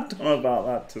don't know about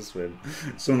that to swim.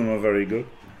 Some of them are very good.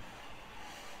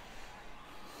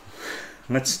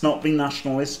 Let's not be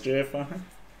nationalist, JFI.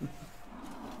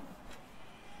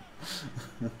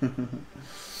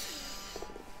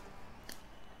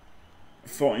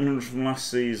 1400 from last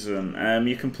season.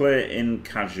 You can play it in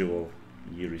casual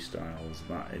Yuri styles.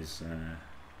 That is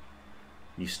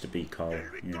used to be called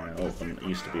open. It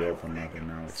used to be open level.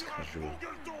 Now it's casual.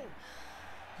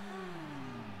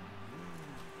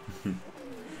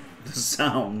 The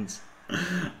sounds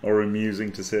are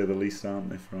amusing to say the least, aren't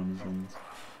they, for Amazons?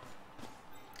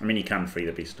 I mean, he can free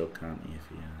the beast up, can't he, if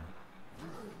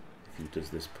he does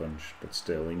this punch, but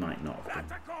still, he might not have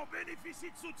done.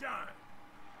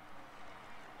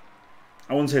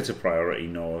 I wouldn't say it's a priority,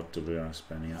 no, WRS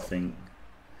Benny. I think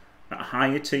at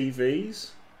higher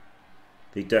TVs,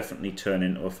 they definitely turn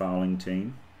into a fouling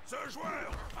team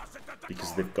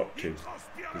because they've got to.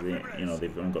 They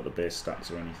haven't got the base stats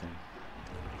or anything.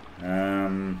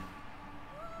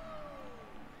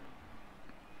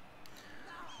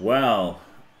 Well,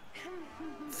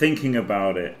 thinking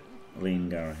about it, Lean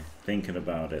Gary. Thinking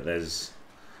about it, there's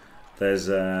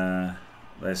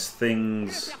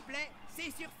things,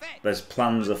 there's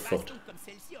plans afoot.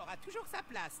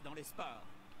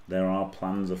 There are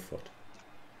plans afoot.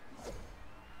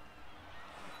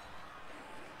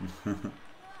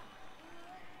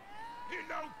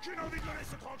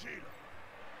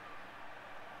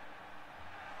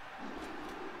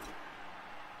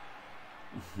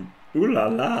 Ooh la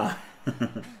la!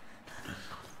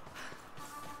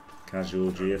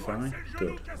 Casual GFI,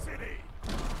 good.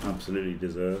 Absolutely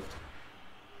deserved.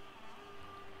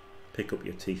 Pick up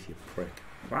your teeth, you prick.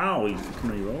 Wow, he fucking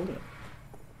re-rolled it.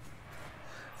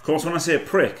 Of course, when I say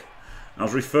prick, I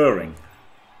was referring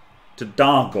to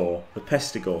Dargo, the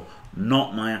Pestigo,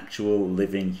 not my actual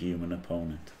living human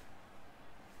opponent.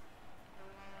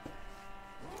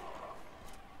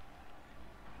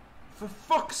 For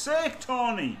fuck's sake,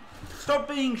 Tony! Stop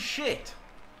being shit!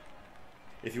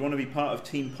 If you want to be part of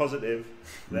Team Positive,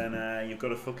 then you've got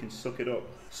to fucking suck it up.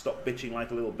 Stop bitching like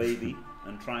a little baby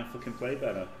and try and fucking play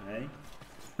better, eh?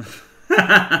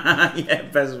 Yeah,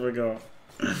 best we go.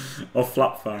 Or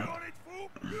flap fart.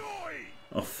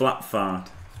 Or flap fart.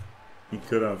 You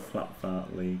could have flap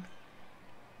fart league.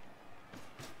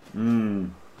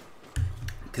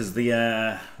 Because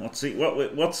the what's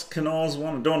Knorr's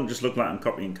one? I don't just look like I'm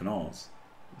copying Knorr's.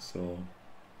 So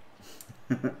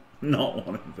not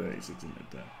 1 in 36 in the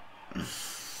day.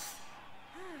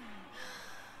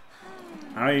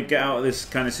 How you get out of this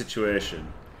kind of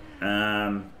situation?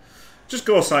 Just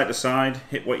go side to side,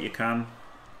 hit what you can,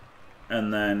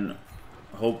 and then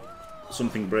hope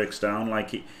something breaks down.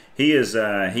 Like he has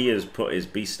put his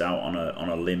beast out on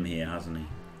a limb here, hasn't he?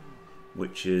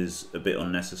 Which is a bit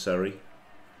unnecessary.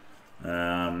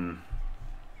 I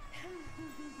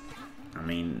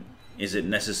mean, is it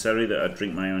necessary that I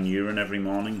drink my own urine every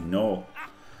morning? No,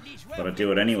 but I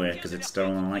do it anyway because it's still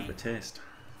I like the taste.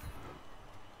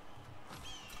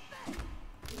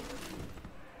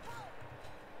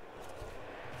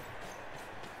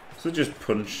 So just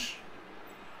punch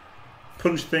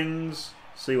things,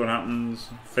 see what happens.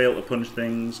 Fail to punch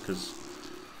things, because,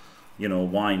 you know,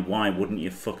 why wouldn't you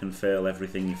fucking fail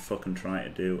everything you fucking try to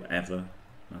do, ever?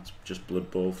 That's just Blood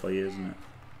Bowl for you, isn't it?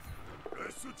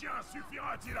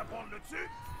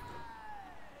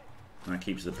 That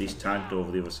keeps the beast tagged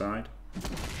over the other side,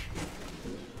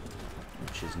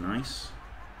 which is nice.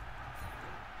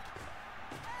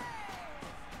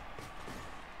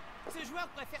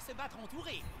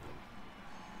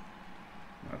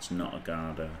 That's not a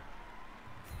Garda.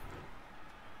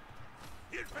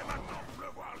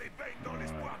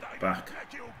 Right,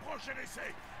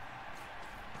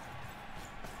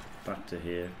 back to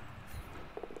here.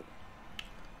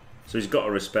 So he's got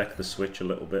to respect the switch a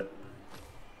little bit.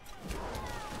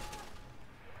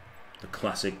 The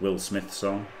classic Will Smith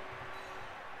song.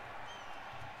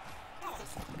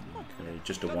 Okay,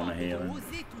 just a one here then.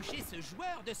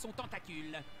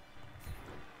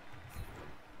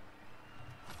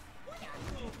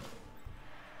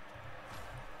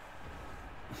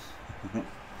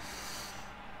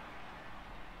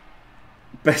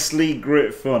 Best league,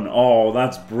 great fun. Oh,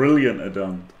 that's brilliant,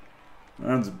 Adont.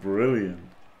 That's brilliant.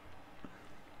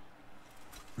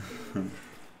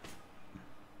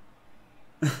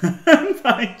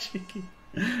 Bye, Cheeky.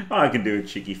 Oh, I can do a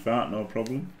cheeky fart, no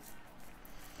problem.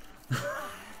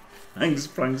 Thanks,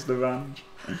 Prankster Vange.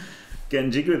 Getting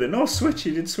jiggy with it. No, Switch.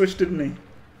 He did Switch, didn't he? Do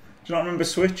you not remember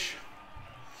Switch?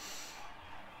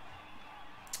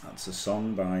 That's a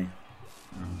song by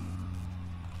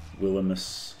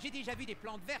Willimus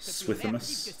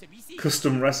Swithimus.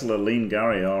 Custom wrestler Lean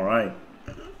Gary, alright.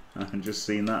 I've just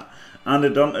seen that. And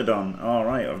Adontodon,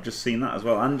 alright, I've just seen that as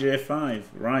well. And J5,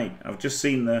 right. I've just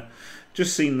seen the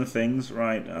things,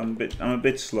 right. I'm a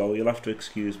bit slow, you'll have to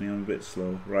excuse me, I'm a bit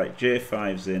slow. Right,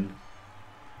 J5's in.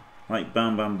 Like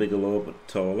Bam Bam Bigelow but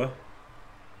taller.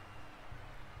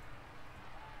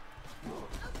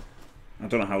 I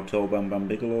don't know how tall Bam Bam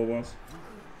Bigelow was.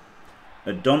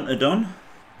 Adontodon.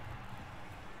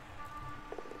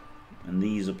 And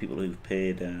these are people who've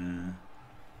paid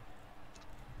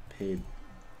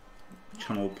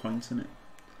channel points in it.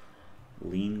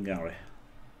 Lean Gary.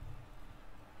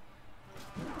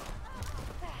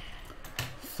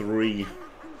 Three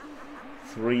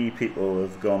people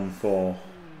have gone for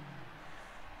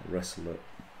a wrestler.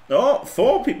 Oh,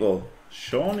 4 people.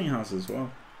 Shawnee has as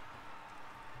well.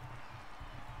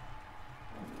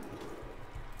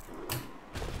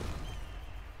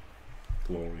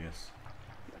 Glorious.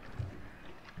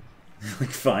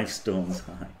 Like 5 stones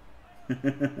high.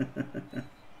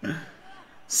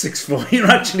 6'4".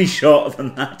 You're actually shorter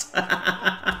than that.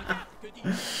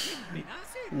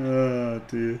 Oh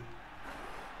dear.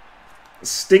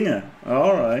 Stinger.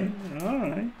 Alright.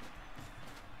 Alright.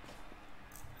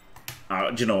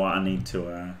 Do you know what? I need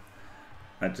to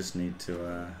I just need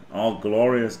to oh,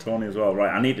 glorious Tony as well. Right,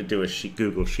 I need to do a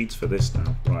Google Sheets for this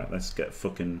now. Right, let's get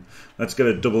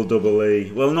a double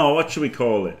E. Well, no, what should we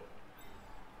call it?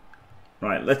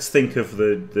 Right, let's think of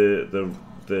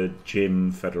the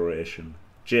gym federation.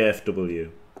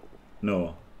 JFW.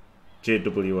 No.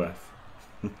 JWF.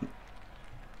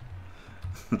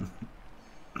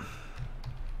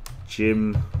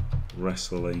 Gym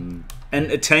Wrestling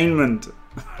Entertainment.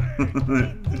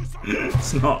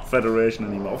 It's not federation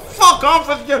anymore. Fuck off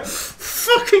with your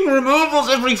fucking removals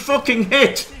every fucking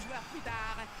hit.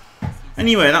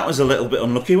 Anyway, that was a little bit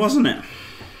unlucky, wasn't it?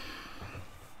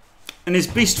 And his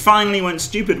beast finally went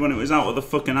stupid when it was out of the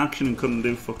fucking action and couldn't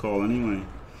do fuck all anyway.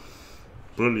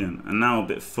 Brilliant. And now a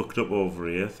bit fucked up over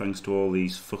here, thanks to all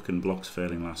these fucking blocks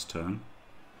failing last turn.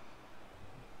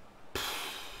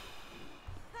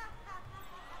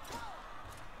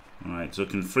 Alright, so I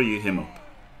can free him up.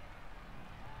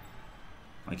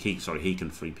 Like he can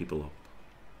free people up.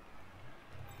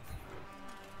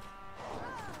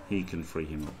 He can free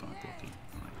him up by blocking.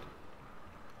 Right.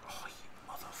 Oh, you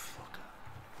motherfucker.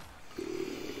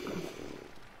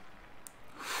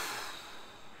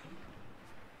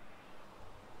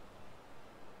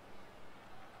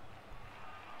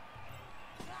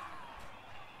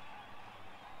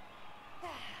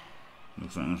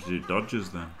 Looks like I have to do dodges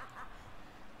then.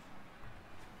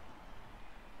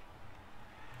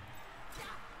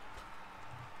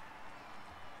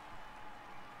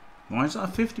 Why is that a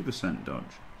 50% dodge?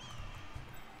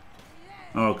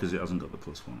 Oh, because it hasn't got the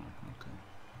 +1 on. Okay.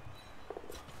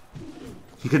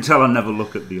 You can tell I never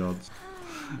look at the odds.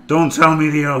 Don't tell me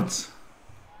the odds.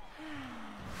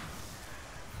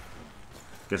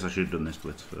 Guess I should have done this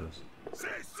blitz first.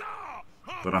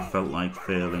 But I felt like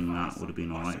failing that would have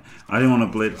been alright. I didn't want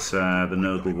to blitz the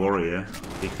Nurgle Warrior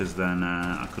because then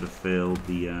I could have failed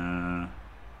the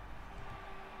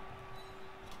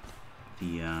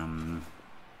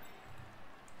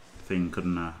thing,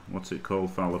 couldn't I? What's it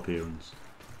called? Foul appearance.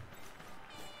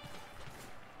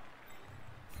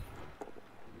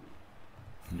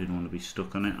 I didn't want to be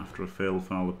stuck on it after a failed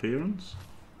foul appearance.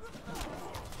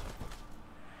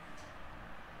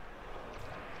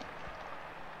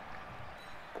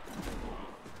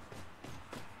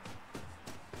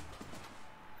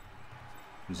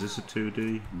 Is this a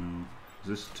 2D? No. Is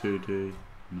this a 2D?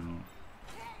 No.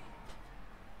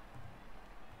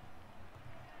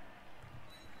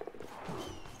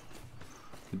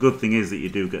 The good thing is that you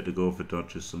do get to go for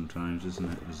dodges sometimes,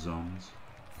 isn't it, with Zons?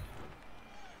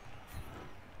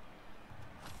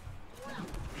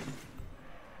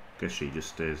 Guess she just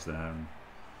stays there and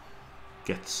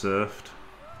gets surfed.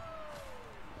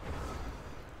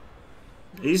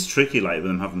 It is tricky, like, with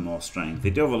them having more strength. They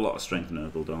do have a lot of strength,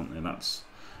 Nurgle, don't they?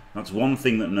 That's one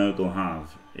thing that Nurgle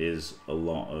have, is a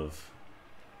lot of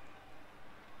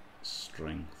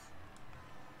strength.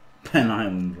 Pen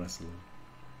Island Wrestling.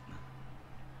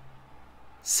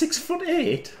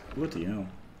 6'8"? Bloody hell.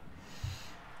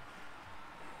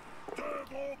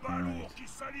 Right.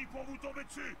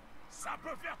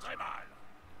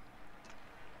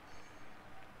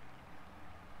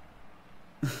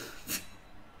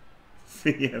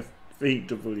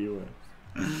 VWF.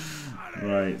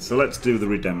 Right, so let's do the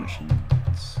redemption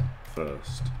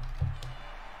first.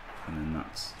 And then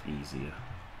that's easier.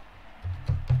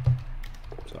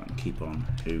 So I can keep on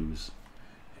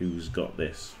who's got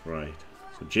this. Right.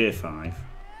 So J5.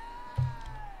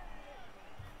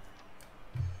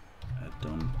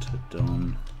 Done to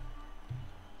done.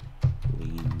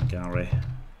 Lean Gary.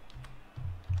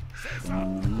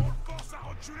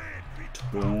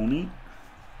 Tony.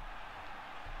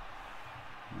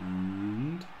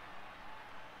 And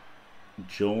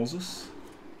Joseph.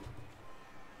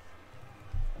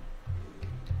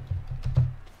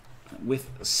 With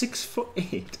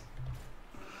 6'8".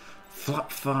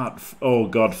 Flap fart. Oh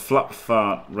god, flap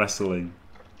fart wrestling.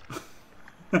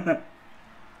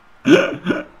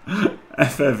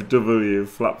 FFW,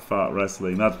 flap fart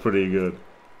wrestling. That's pretty good.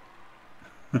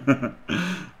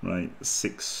 Right,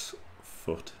 6'8".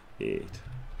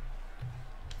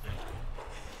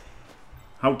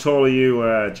 How tall are you,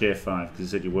 J5? Because you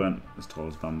said you weren't as tall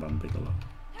as Bam Bam Bigelow.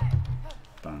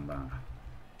 Bam Bam.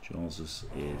 Joseph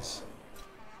is...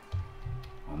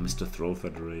 Oh, Mr. Throw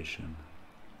Federation.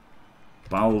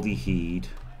 Baldy Heed.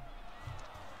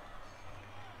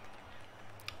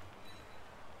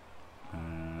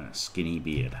 Skinny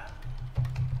Beard.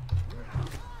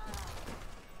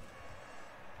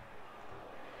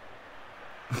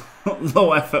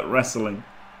 Low effort wrestling.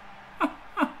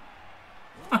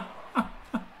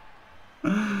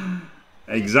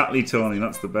 Exactly, Tony.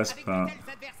 That's the best part.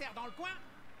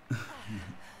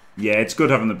 Yeah, it's good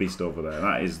having the beast over there.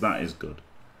 That is good.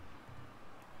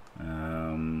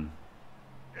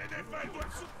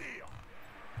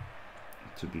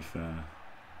 To be fair,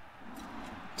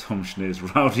 Tom Schneer's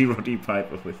Rowdy Roddy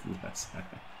Piper with less hair.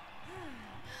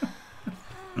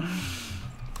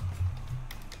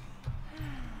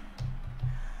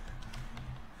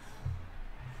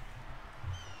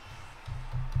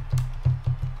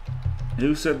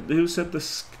 Who said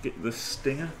the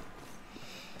stinger?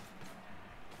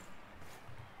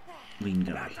 Lean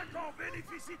guy.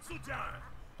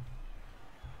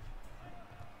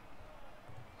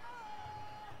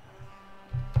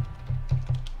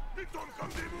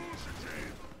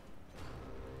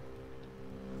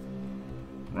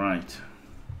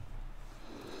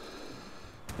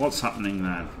 What's happening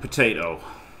then? Potato.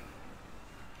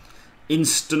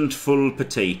 Instant full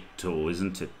potato,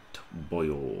 isn't it,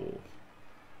 boyo?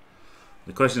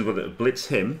 The question is whether to blitz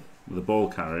him with a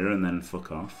ball carrier and then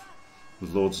fuck off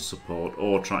with loads of support,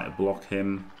 or try to block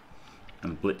him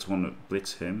and blitz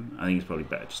him. I think it's probably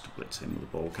better just to blitz him with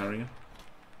a ball carrier.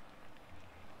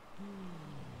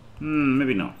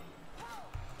 Maybe not.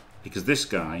 Because this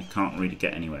guy can't really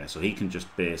get anywhere, so he can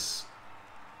just base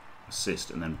assist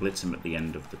and then blitz him at the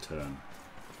end of the turn.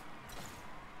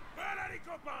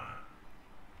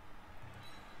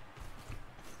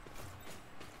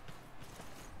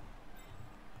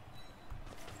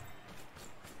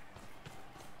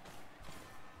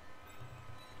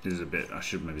 This is a bit... I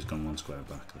should have maybe gone one square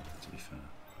back, though, to be fair.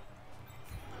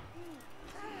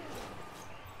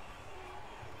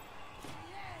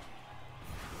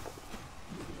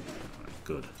 Right,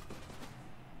 good.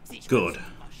 Good.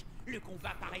 Le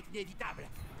combat paraît inévitable.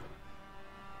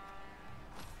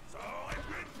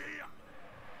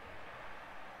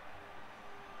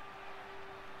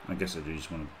 I guess I do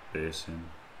just want to base him.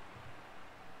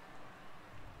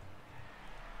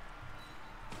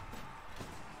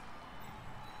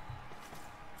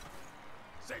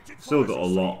 Still got a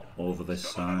lot over this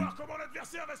side.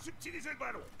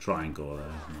 Try and go there,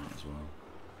 might as well.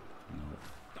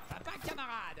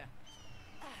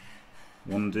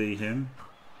 No. 1D him.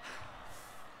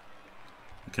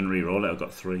 I can re-roll it, I've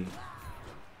got 3.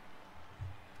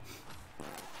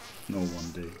 No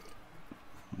 1D.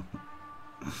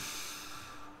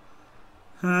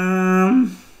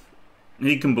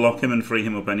 He can block him and free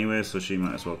him up anyway, so she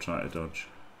might as well try to dodge.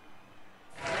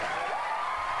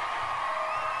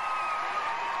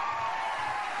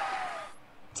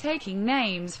 Taking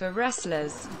names for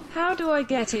wrestlers. How do I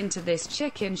get into this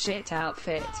chicken shit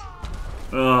outfit?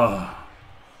 Oh.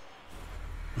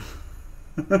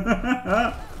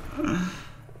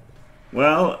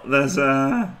 Well, there's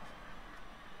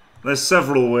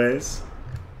several ways.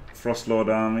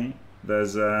 Frostlord Army.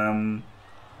 There's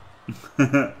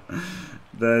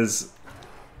there's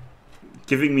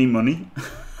giving me money.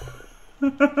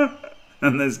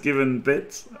 And there's giving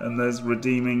bits, and there's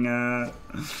redeeming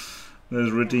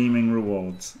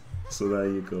rewards. So there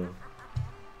you go.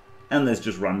 And there's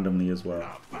just randomly as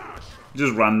well.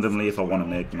 Just randomly, if I want to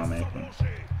make them, I make them.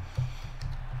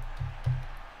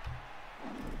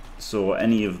 So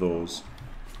any of those.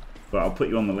 But I'll put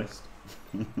you on the list.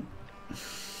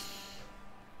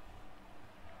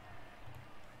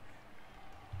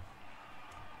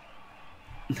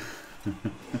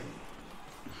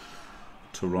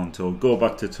 Toronto. Go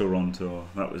back to Toronto.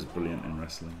 That was brilliant in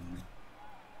wrestling.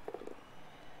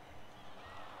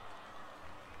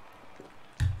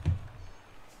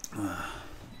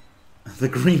 The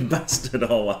green bastard.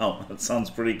 Oh wow, that sounds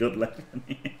pretty good,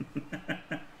 Lenny.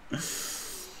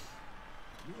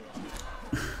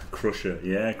 Crusher,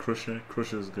 yeah, Crusher.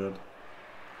 Crusher's good.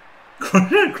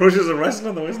 Crusher's a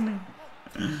wrestler though, isn't he?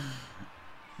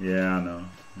 Yeah, I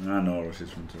know. Rush is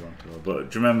from Toronto.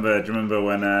 But do you remember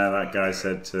when that guy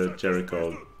said to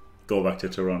Jericho, "Go back to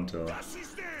Toronto,"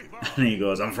 and he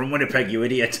goes, "I'm from Winnipeg, you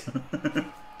idiot." That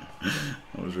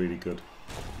was really good.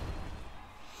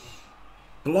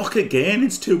 Block again?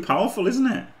 It's too powerful, isn't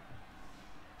it?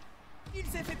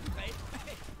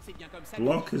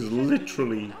 Block is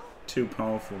literally too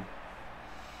powerful.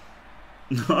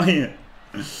 Oh yeah.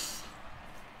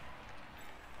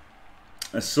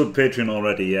 A sub Patreon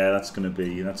already, yeah, that's gonna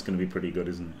be pretty good,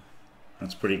 isn't it?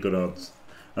 That's pretty good odds.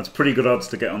 That's pretty good odds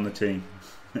to get on the team.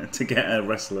 To get a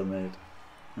wrestler made.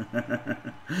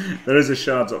 There is a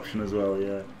shards option as well,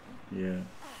 yeah. Yeah.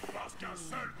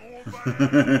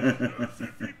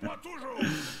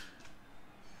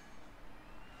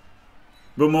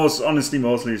 But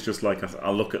mostly it's just like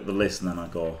I look at the list and then I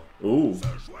go, ooh,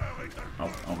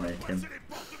 I'll make him.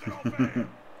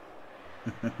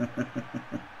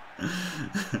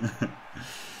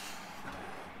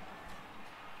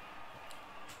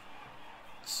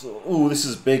 So, ooh, this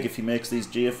is big if he makes these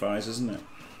GFIs, isn't it?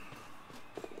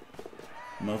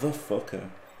 Motherfucker.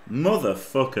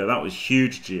 Motherfucker, that was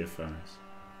huge GFIs.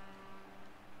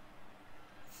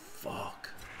 Fuck.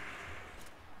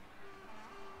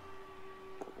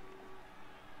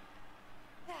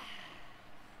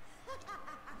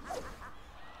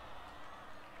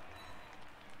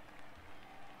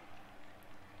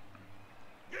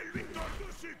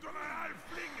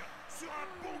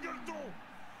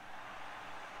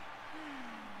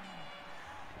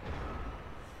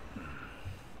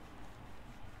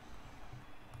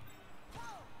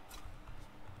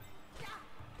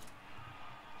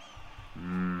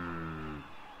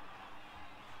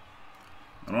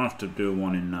 I don't have to do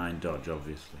 1 in 9 dodge,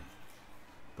 obviously,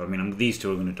 But I mean, these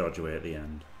two are going to dodge away at the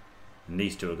end. And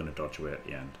these two are going to dodge away at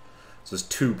the end. So there's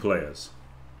 2 players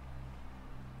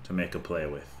to make a play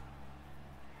with.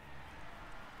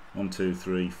 1, 2,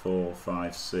 3, 4,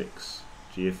 5, 6.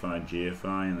 GFI,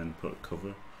 GFI, and then put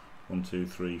cover. 1, 2,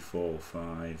 3, 4,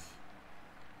 5,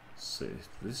 6.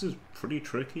 This is pretty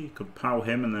tricky. Could pow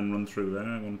him and then run through there.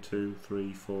 1, 2,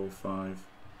 3, 4, 5,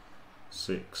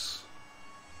 6.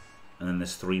 And then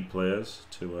there's 3 players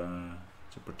to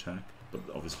protect, but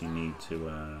obviously need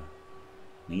to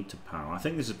power. I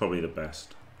think this is probably the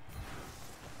best.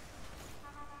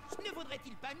 Yeah,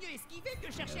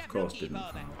 of course, didn't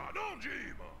power.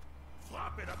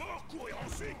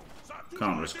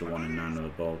 Can't risk a 1 in 9 with a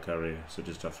ball carrier, so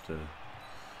just have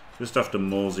to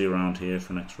mosey around here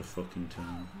for an extra fucking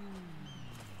turn.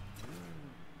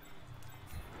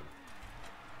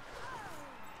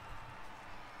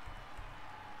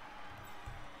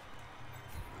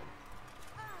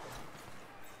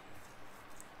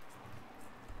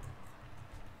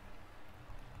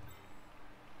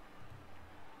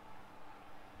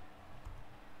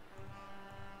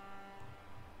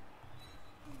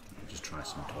 Try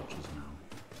some dodges now.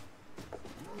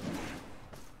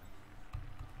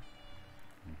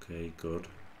 Okay, good.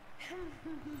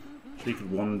 So you could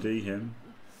 1D him.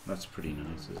 That's pretty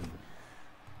nice, isn't it?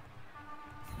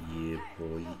 Yeah,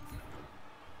 boy.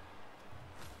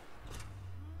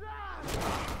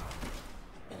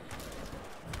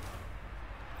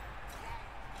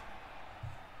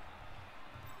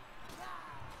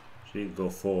 So you could go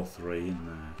 4-3 in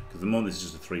there. Because the moment this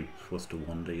is just a 3 plus to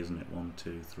 1D, isn't it? 1,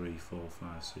 2, 3, 4,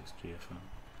 5, 6 GFL.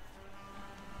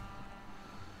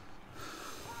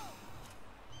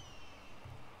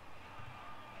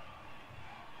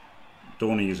 Don't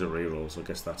want to use a reroll, so I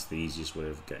guess that's the easiest way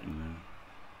of getting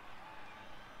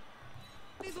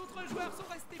there.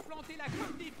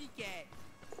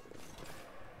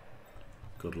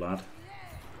 Good lad.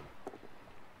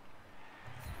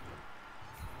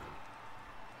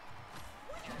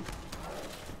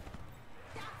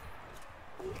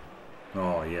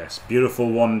 Oh yes, beautiful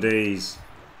 1Ds.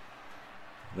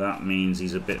 That means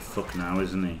he's a bit fucked now,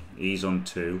 isn't he? He's on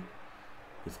 2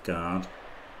 with guard.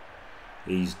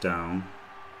 He's down.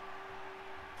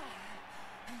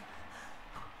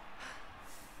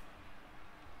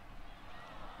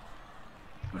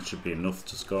 That should be enough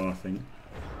to score, I think.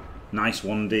 Nice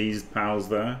 1Ds pals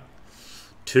there.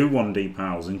 2 1D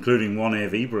pals, including 1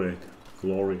 AV break.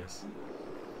 Glorious.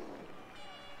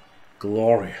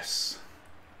 Glorious.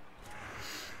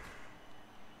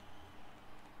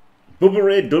 Bubba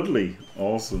Ray Dudley.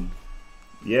 Awesome.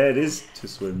 Yeah, it is to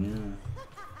swim,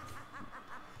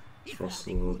 yeah.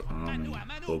 Crossroad Army.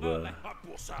 Bubba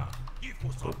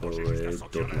Ray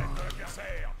Dudley.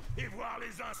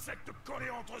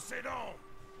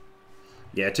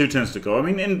 Yeah, 2 turns to go. I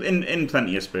mean, in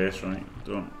plenty of space, right?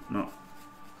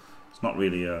 It's not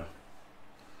really a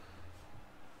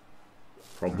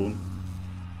problem.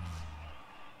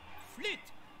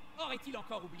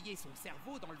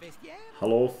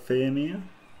 Hello, Famia.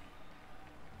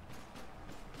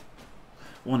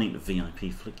 One eat the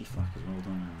VIP flicky flack as well,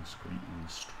 don't I, on the screen on the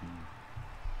stream.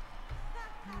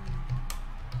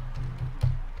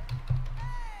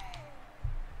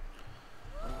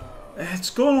 It's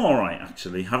going alright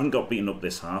actually. Haven't got beaten up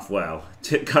this half. Well,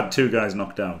 had 2 guys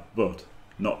knocked out, but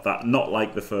not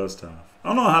like the first half.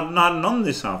 Oh no, I had none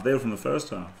this half. They were from the first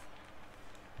half.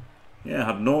 Yeah,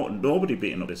 had nobody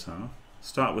beaten up this half.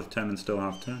 Start with 10 and still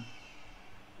have 10.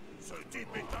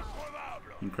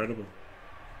 Incredible.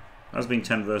 Has been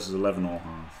 10 versus 11 all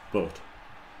half, but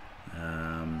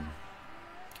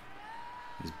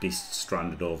his beast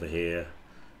stranded over here.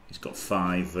 He's got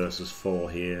 5 versus 4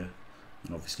 here,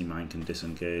 and obviously mine can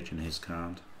disengage and his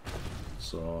can't.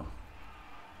 So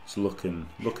it's looking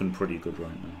pretty good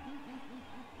right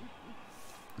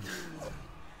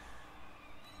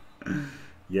now.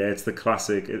 Yeah, it's the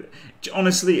classic.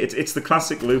 Honestly, it's the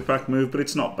classic Lupac move, but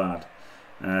it's not bad,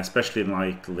 especially in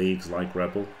like leagues like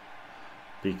Rebel,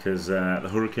 because the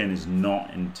Hurricane is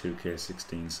not in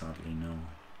 2K16, sadly, no,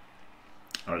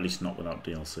 or at least not without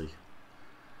DLC.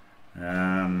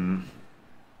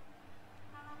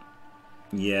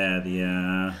 Yeah,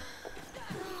 the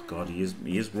God, he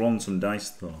is rolling some dice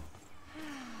though.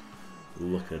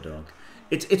 Look a dog.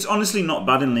 It's honestly not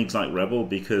bad in leagues like Rebel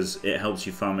because it helps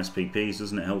you farm SPPs,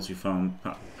 doesn't it? It helps you farm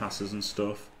passes and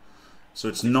stuff. So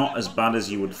it's not as bad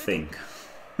as you would think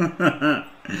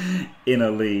in a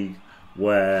league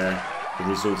where the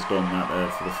results don't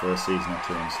matter for the first season or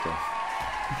 2 and stuff.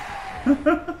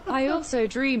 I also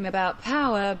dream about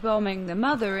power bombing the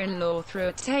mother-in-law through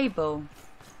a table.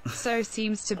 So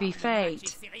seems to be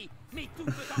fate.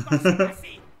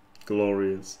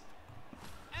 Glorious.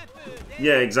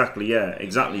 Yeah, exactly. Yeah,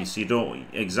 exactly. So you don't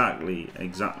exactly,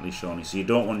 Shawnee. So you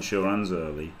don't want to show your hands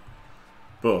early,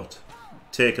 but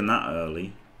taking that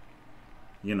early,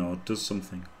 you know, does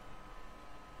something.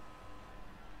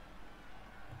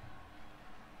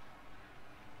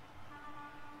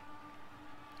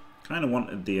 Kind of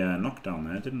wanted the knockdown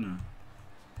there, didn't I?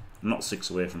 I'm not 6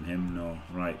 away from him. No,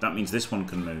 right. That means this one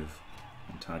can move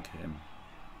and tag him.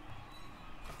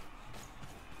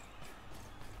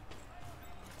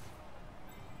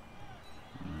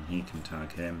 He can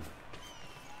tag him.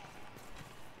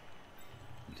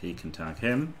 And he can tag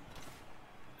him.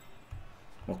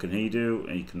 What can he do?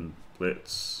 He can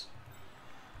blitz.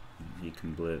 He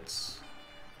can blitz.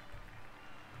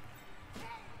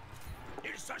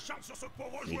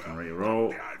 He can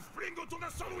reroll.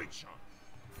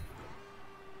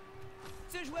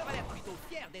 Ce joueur a l'air plutôt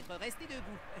fier d'être resté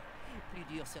debout. Plus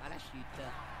dur sera la chute.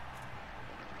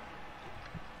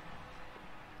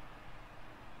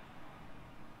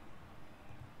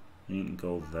 He can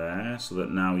go there, so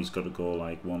that now he's got to go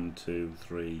like 1, 2,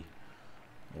 3,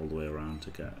 all the way around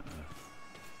to get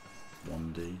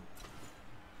 1D.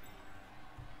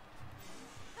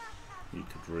 He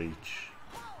could reach.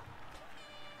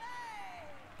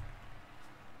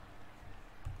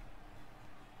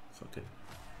 Fuck it.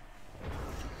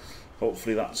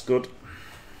 Hopefully that's good.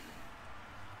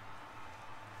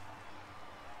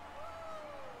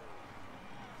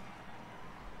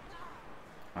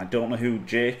 I don't know who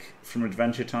Jake from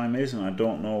Adventure Time is, and I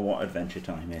don't know what Adventure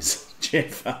Time is.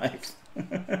 J5.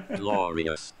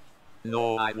 Glorious.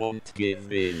 No, I won't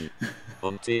give in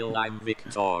until I'm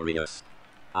victorious.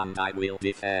 And I will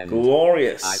defend.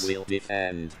 Glorious. I will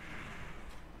defend.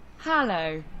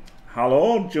 Hello.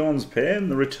 Hello, Jones Payne,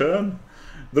 the return.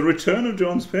 The return of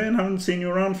Jones Payne. Haven't seen you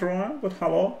around for a while, but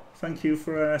hello. Thank you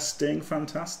for staying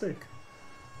fantastic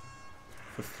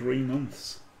for 3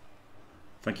 months.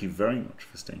 Thank you very much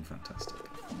for staying fantastic.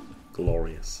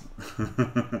 Glorious.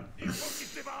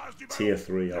 Tier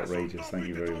 3, outrageous. Thank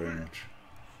you very, very much.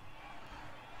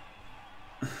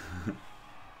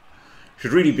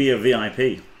 Should really be a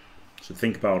VIP. Should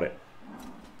think about it.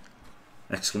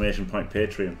 Exclamation point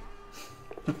Patreon.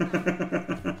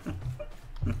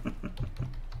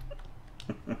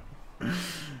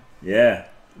 Yeah.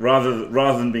 Rather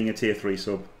than being a tier 3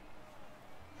 sub.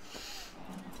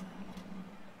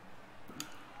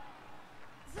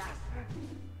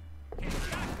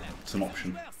 It's an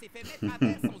option.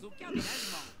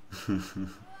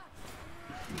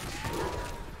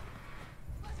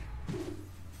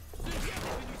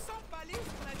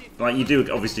 Like, you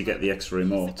do obviously get the extra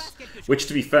emotes, which,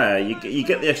 to be fair, you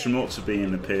get the extra emotes for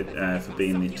being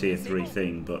the tier 3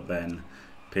 thing, but then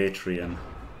Patreon,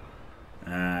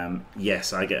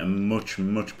 yes, I get a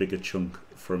much bigger chunk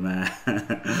from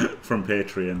from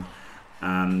Patreon,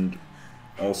 and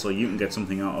also you can get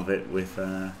something out of it with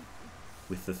the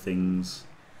things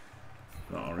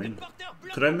that are in.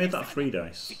 Could I have made that 3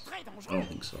 dice? I don't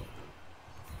think so.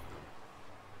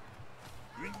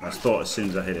 I thought as soon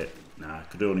as I hit it. Nah, I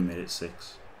could have only made it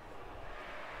 6.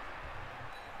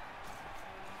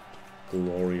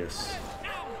 Glorious.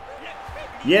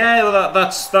 Yeah, well, that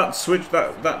switch,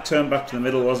 that turn back to the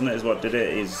middle, wasn't it? Is what did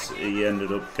it. Is he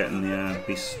ended up getting the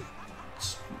piece.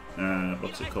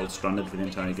 What's it called? Stranded for the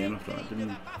entire game after that, didn't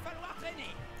he?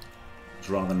 It was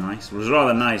rather nice. It was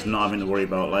rather nice not having to worry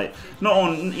about, like, not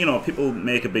on, you know, people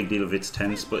make a big deal of it's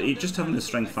tense, but just having a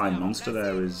strength 5 monster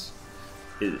there is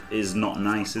not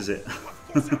nice, is it?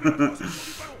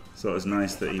 So it was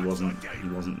nice that he wasn't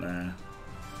there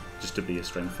just to be a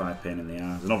strength 5 pain in the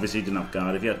ass. And obviously he didn't have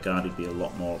guard. If he had guard, he'd be a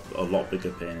lot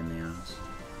bigger pain in the ass.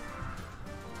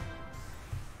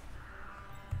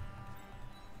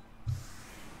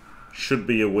 Should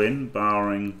be a win,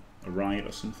 barring a riot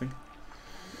or something.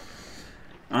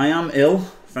 I am ill.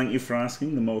 Thank you for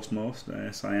asking. The most.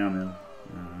 Yes, I am ill.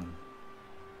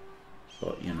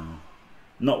 But, you know,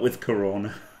 not with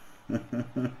corona.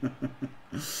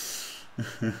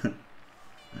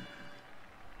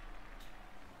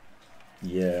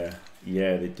 Yeah,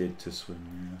 they did to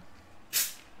swim, yeah.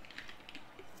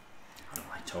 I don't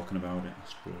like talking about it, I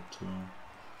suppose, too.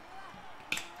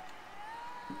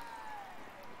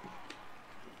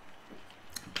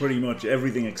 Pretty much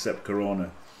everything except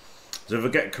corona. So if I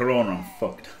get corona, I'm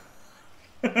fucked.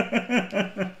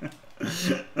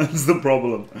 That's the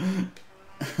problem.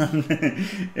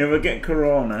 If I get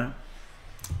corona,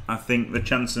 I think the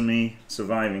chance of me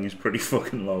surviving is pretty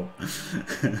fucking low,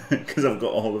 because I've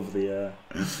got all of the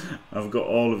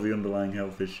underlying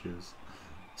health issues.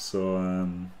 So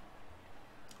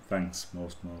thanks,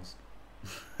 most.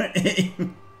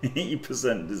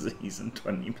 80% disease and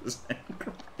 20%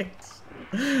 grace.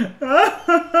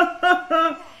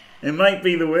 It might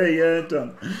be the way, yeah,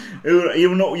 Don. You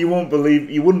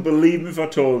wouldn't believe me if I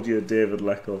told you, David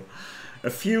Leckel. A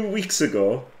few weeks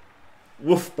ago,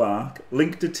 Wolfbark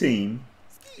linked a team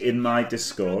in my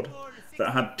Discord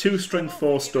that had 2 strength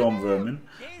 4 storm vermin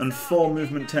and 4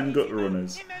 movement 10 gutter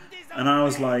runners, and I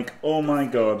was like, oh my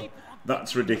god,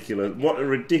 that's ridiculous. What a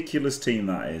ridiculous team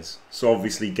that is. So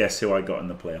obviously guess who I got in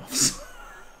the playoffs.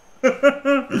 And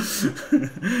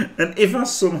if I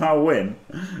somehow win,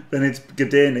 then it's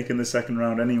Gdanik in the second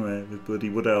round anyway with bloody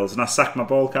Wood Elves, and I sack my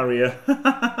ball carrier.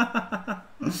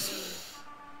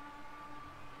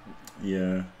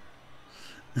 Yeah.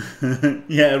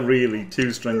 Yeah, really.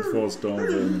 2 strength 4 storm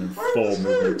vermin and 4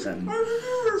 movement 10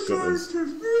 gutters.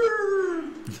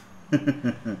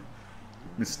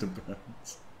 Mr.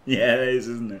 Burns. Yeah, it is,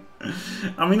 isn't it?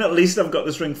 I mean, at least I've got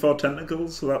the strength 4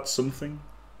 tentacles, so that's something.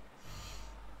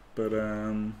 But,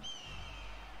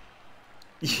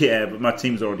 yeah, but my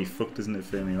team's already fucked, isn't it,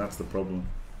 Fanny? That's the problem.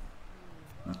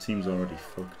 My team's already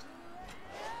fucked.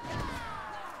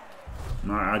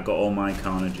 I got all my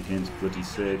carnage against bloody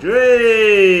Sage.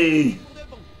 Hey!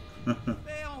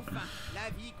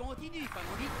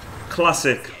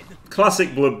 Classic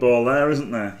Blood Bowl there, isn't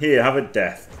there? Here, have a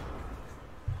death.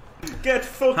 Get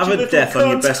fucked. Have a death on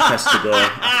your best Pestigo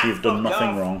after you've done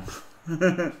nothing wrong.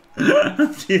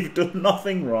 After you've done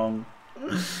nothing wrong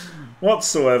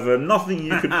whatsoever, nothing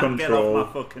you could control. Get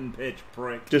off my fucking pitch,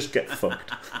 prick. Just get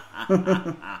fucked.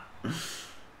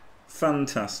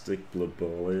 Fantastic Blood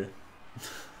Bowl here.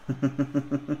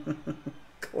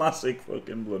 Classic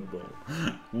fucking Blood Bowl.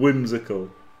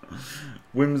 Whimsical.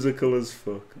 Whimsical as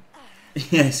fuck.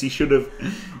 Yes, he should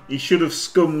have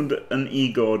scummed an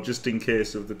Igor just in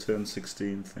case of the turn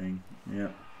 16 thing. Yeah.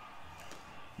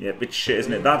 Yeah, bit shit,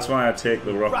 isn't it? That's why I take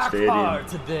the Rock Stadium.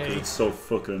 Because it's so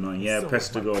fucking annoying. Yeah,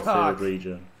 Pestigo third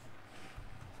region.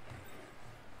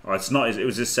 Oh, it's not. It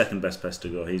was his second best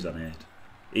Pestigo. He's on 8.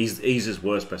 He's his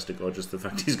worst Pestigo, just the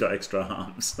fact he's got extra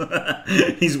arms.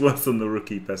 He's worse than the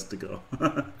rookie Pestigo.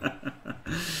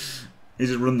 He's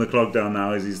just run the clock down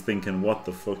now as he's thinking, what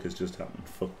the fuck has just happened?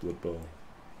 Fuck Blood Bowl.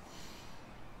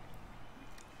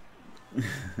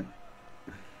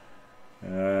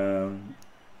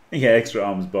 Yeah, extra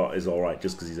arms bot is alright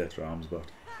just because he's extra arms bot.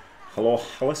 Hello,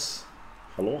 Hallis?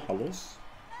 Hello, Hallos?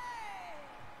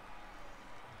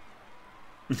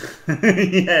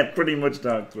 Yeah, pretty much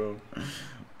Dark Throne.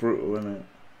 Brutal, isn't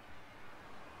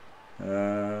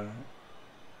it?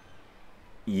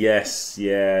 Yes,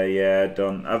 yeah,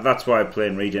 done. That's why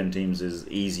playing regen teams is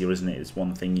easier, isn't it? It's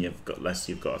one thing you've got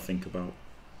to think about.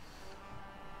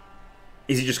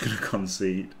 Is he just going to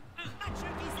concede?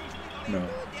 No.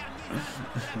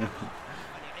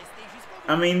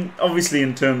 I mean, obviously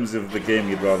in terms of the game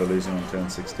you'd rather lose him on turn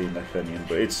 16, like Fenian,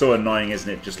 but it's so annoying, isn't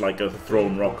it? Just like a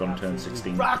thrown rock on turn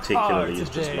 16 particularly is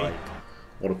just like,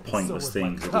 what a pointless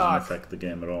thing because it doesn't affect the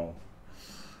game at all.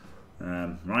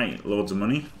 Right, loads of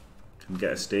money. Can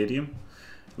get a stadium.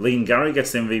 Lean Gary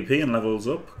gets the MVP and levels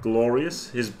up.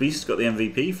 Glorious. His Beast got the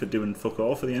MVP for doing fuck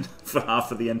all for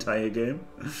half of the entire game.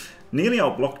 Nearly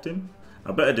outblocked him.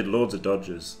 I bet I did loads of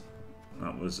dodges.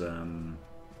 That was a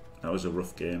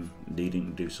rough game,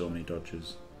 needing to do so many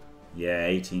dodges. Yeah,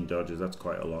 18 dodges, that's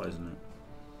quite a lot, isn't it?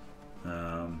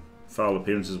 Foul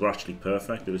appearances were actually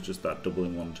perfect, it was just that double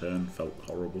in one turn felt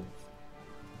horrible.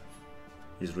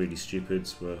 His really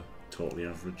stupids were totally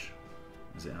average,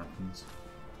 as it happens.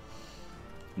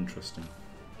 Interesting.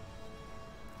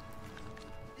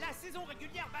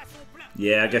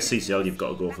 Yeah, I guess CCL you've got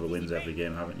to go for the wins every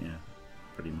game, haven't you?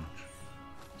 Pretty much.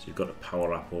 So you've got to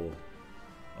power apple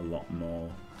a lot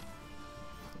more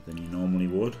than you normally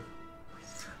would.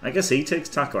 I guess he takes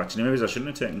tackle actually. Maybe I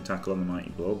shouldn't have taken tackle on the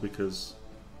Mighty Blow because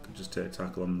I could just take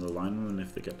tackle on the lineman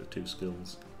if they get the 2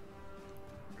 skills.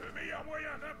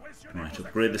 Right,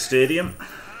 upgrade the stadium.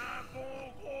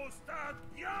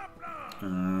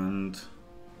 And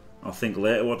I'll think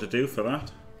later what to do for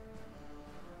that.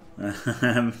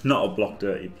 Not a block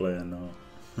dirty player, no.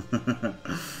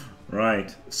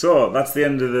 Right, so that's the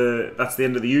end of the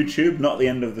YouTube, not the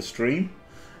end of the stream.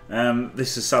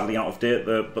 This is sadly out of date,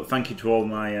 but thank you to all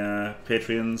my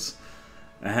Patreons.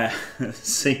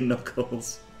 C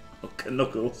Knuckles,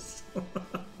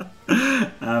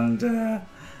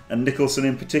 and Nicholson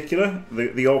in particular,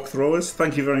 the Orc Throwers.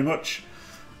 Thank you very much,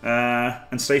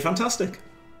 and stay fantastic.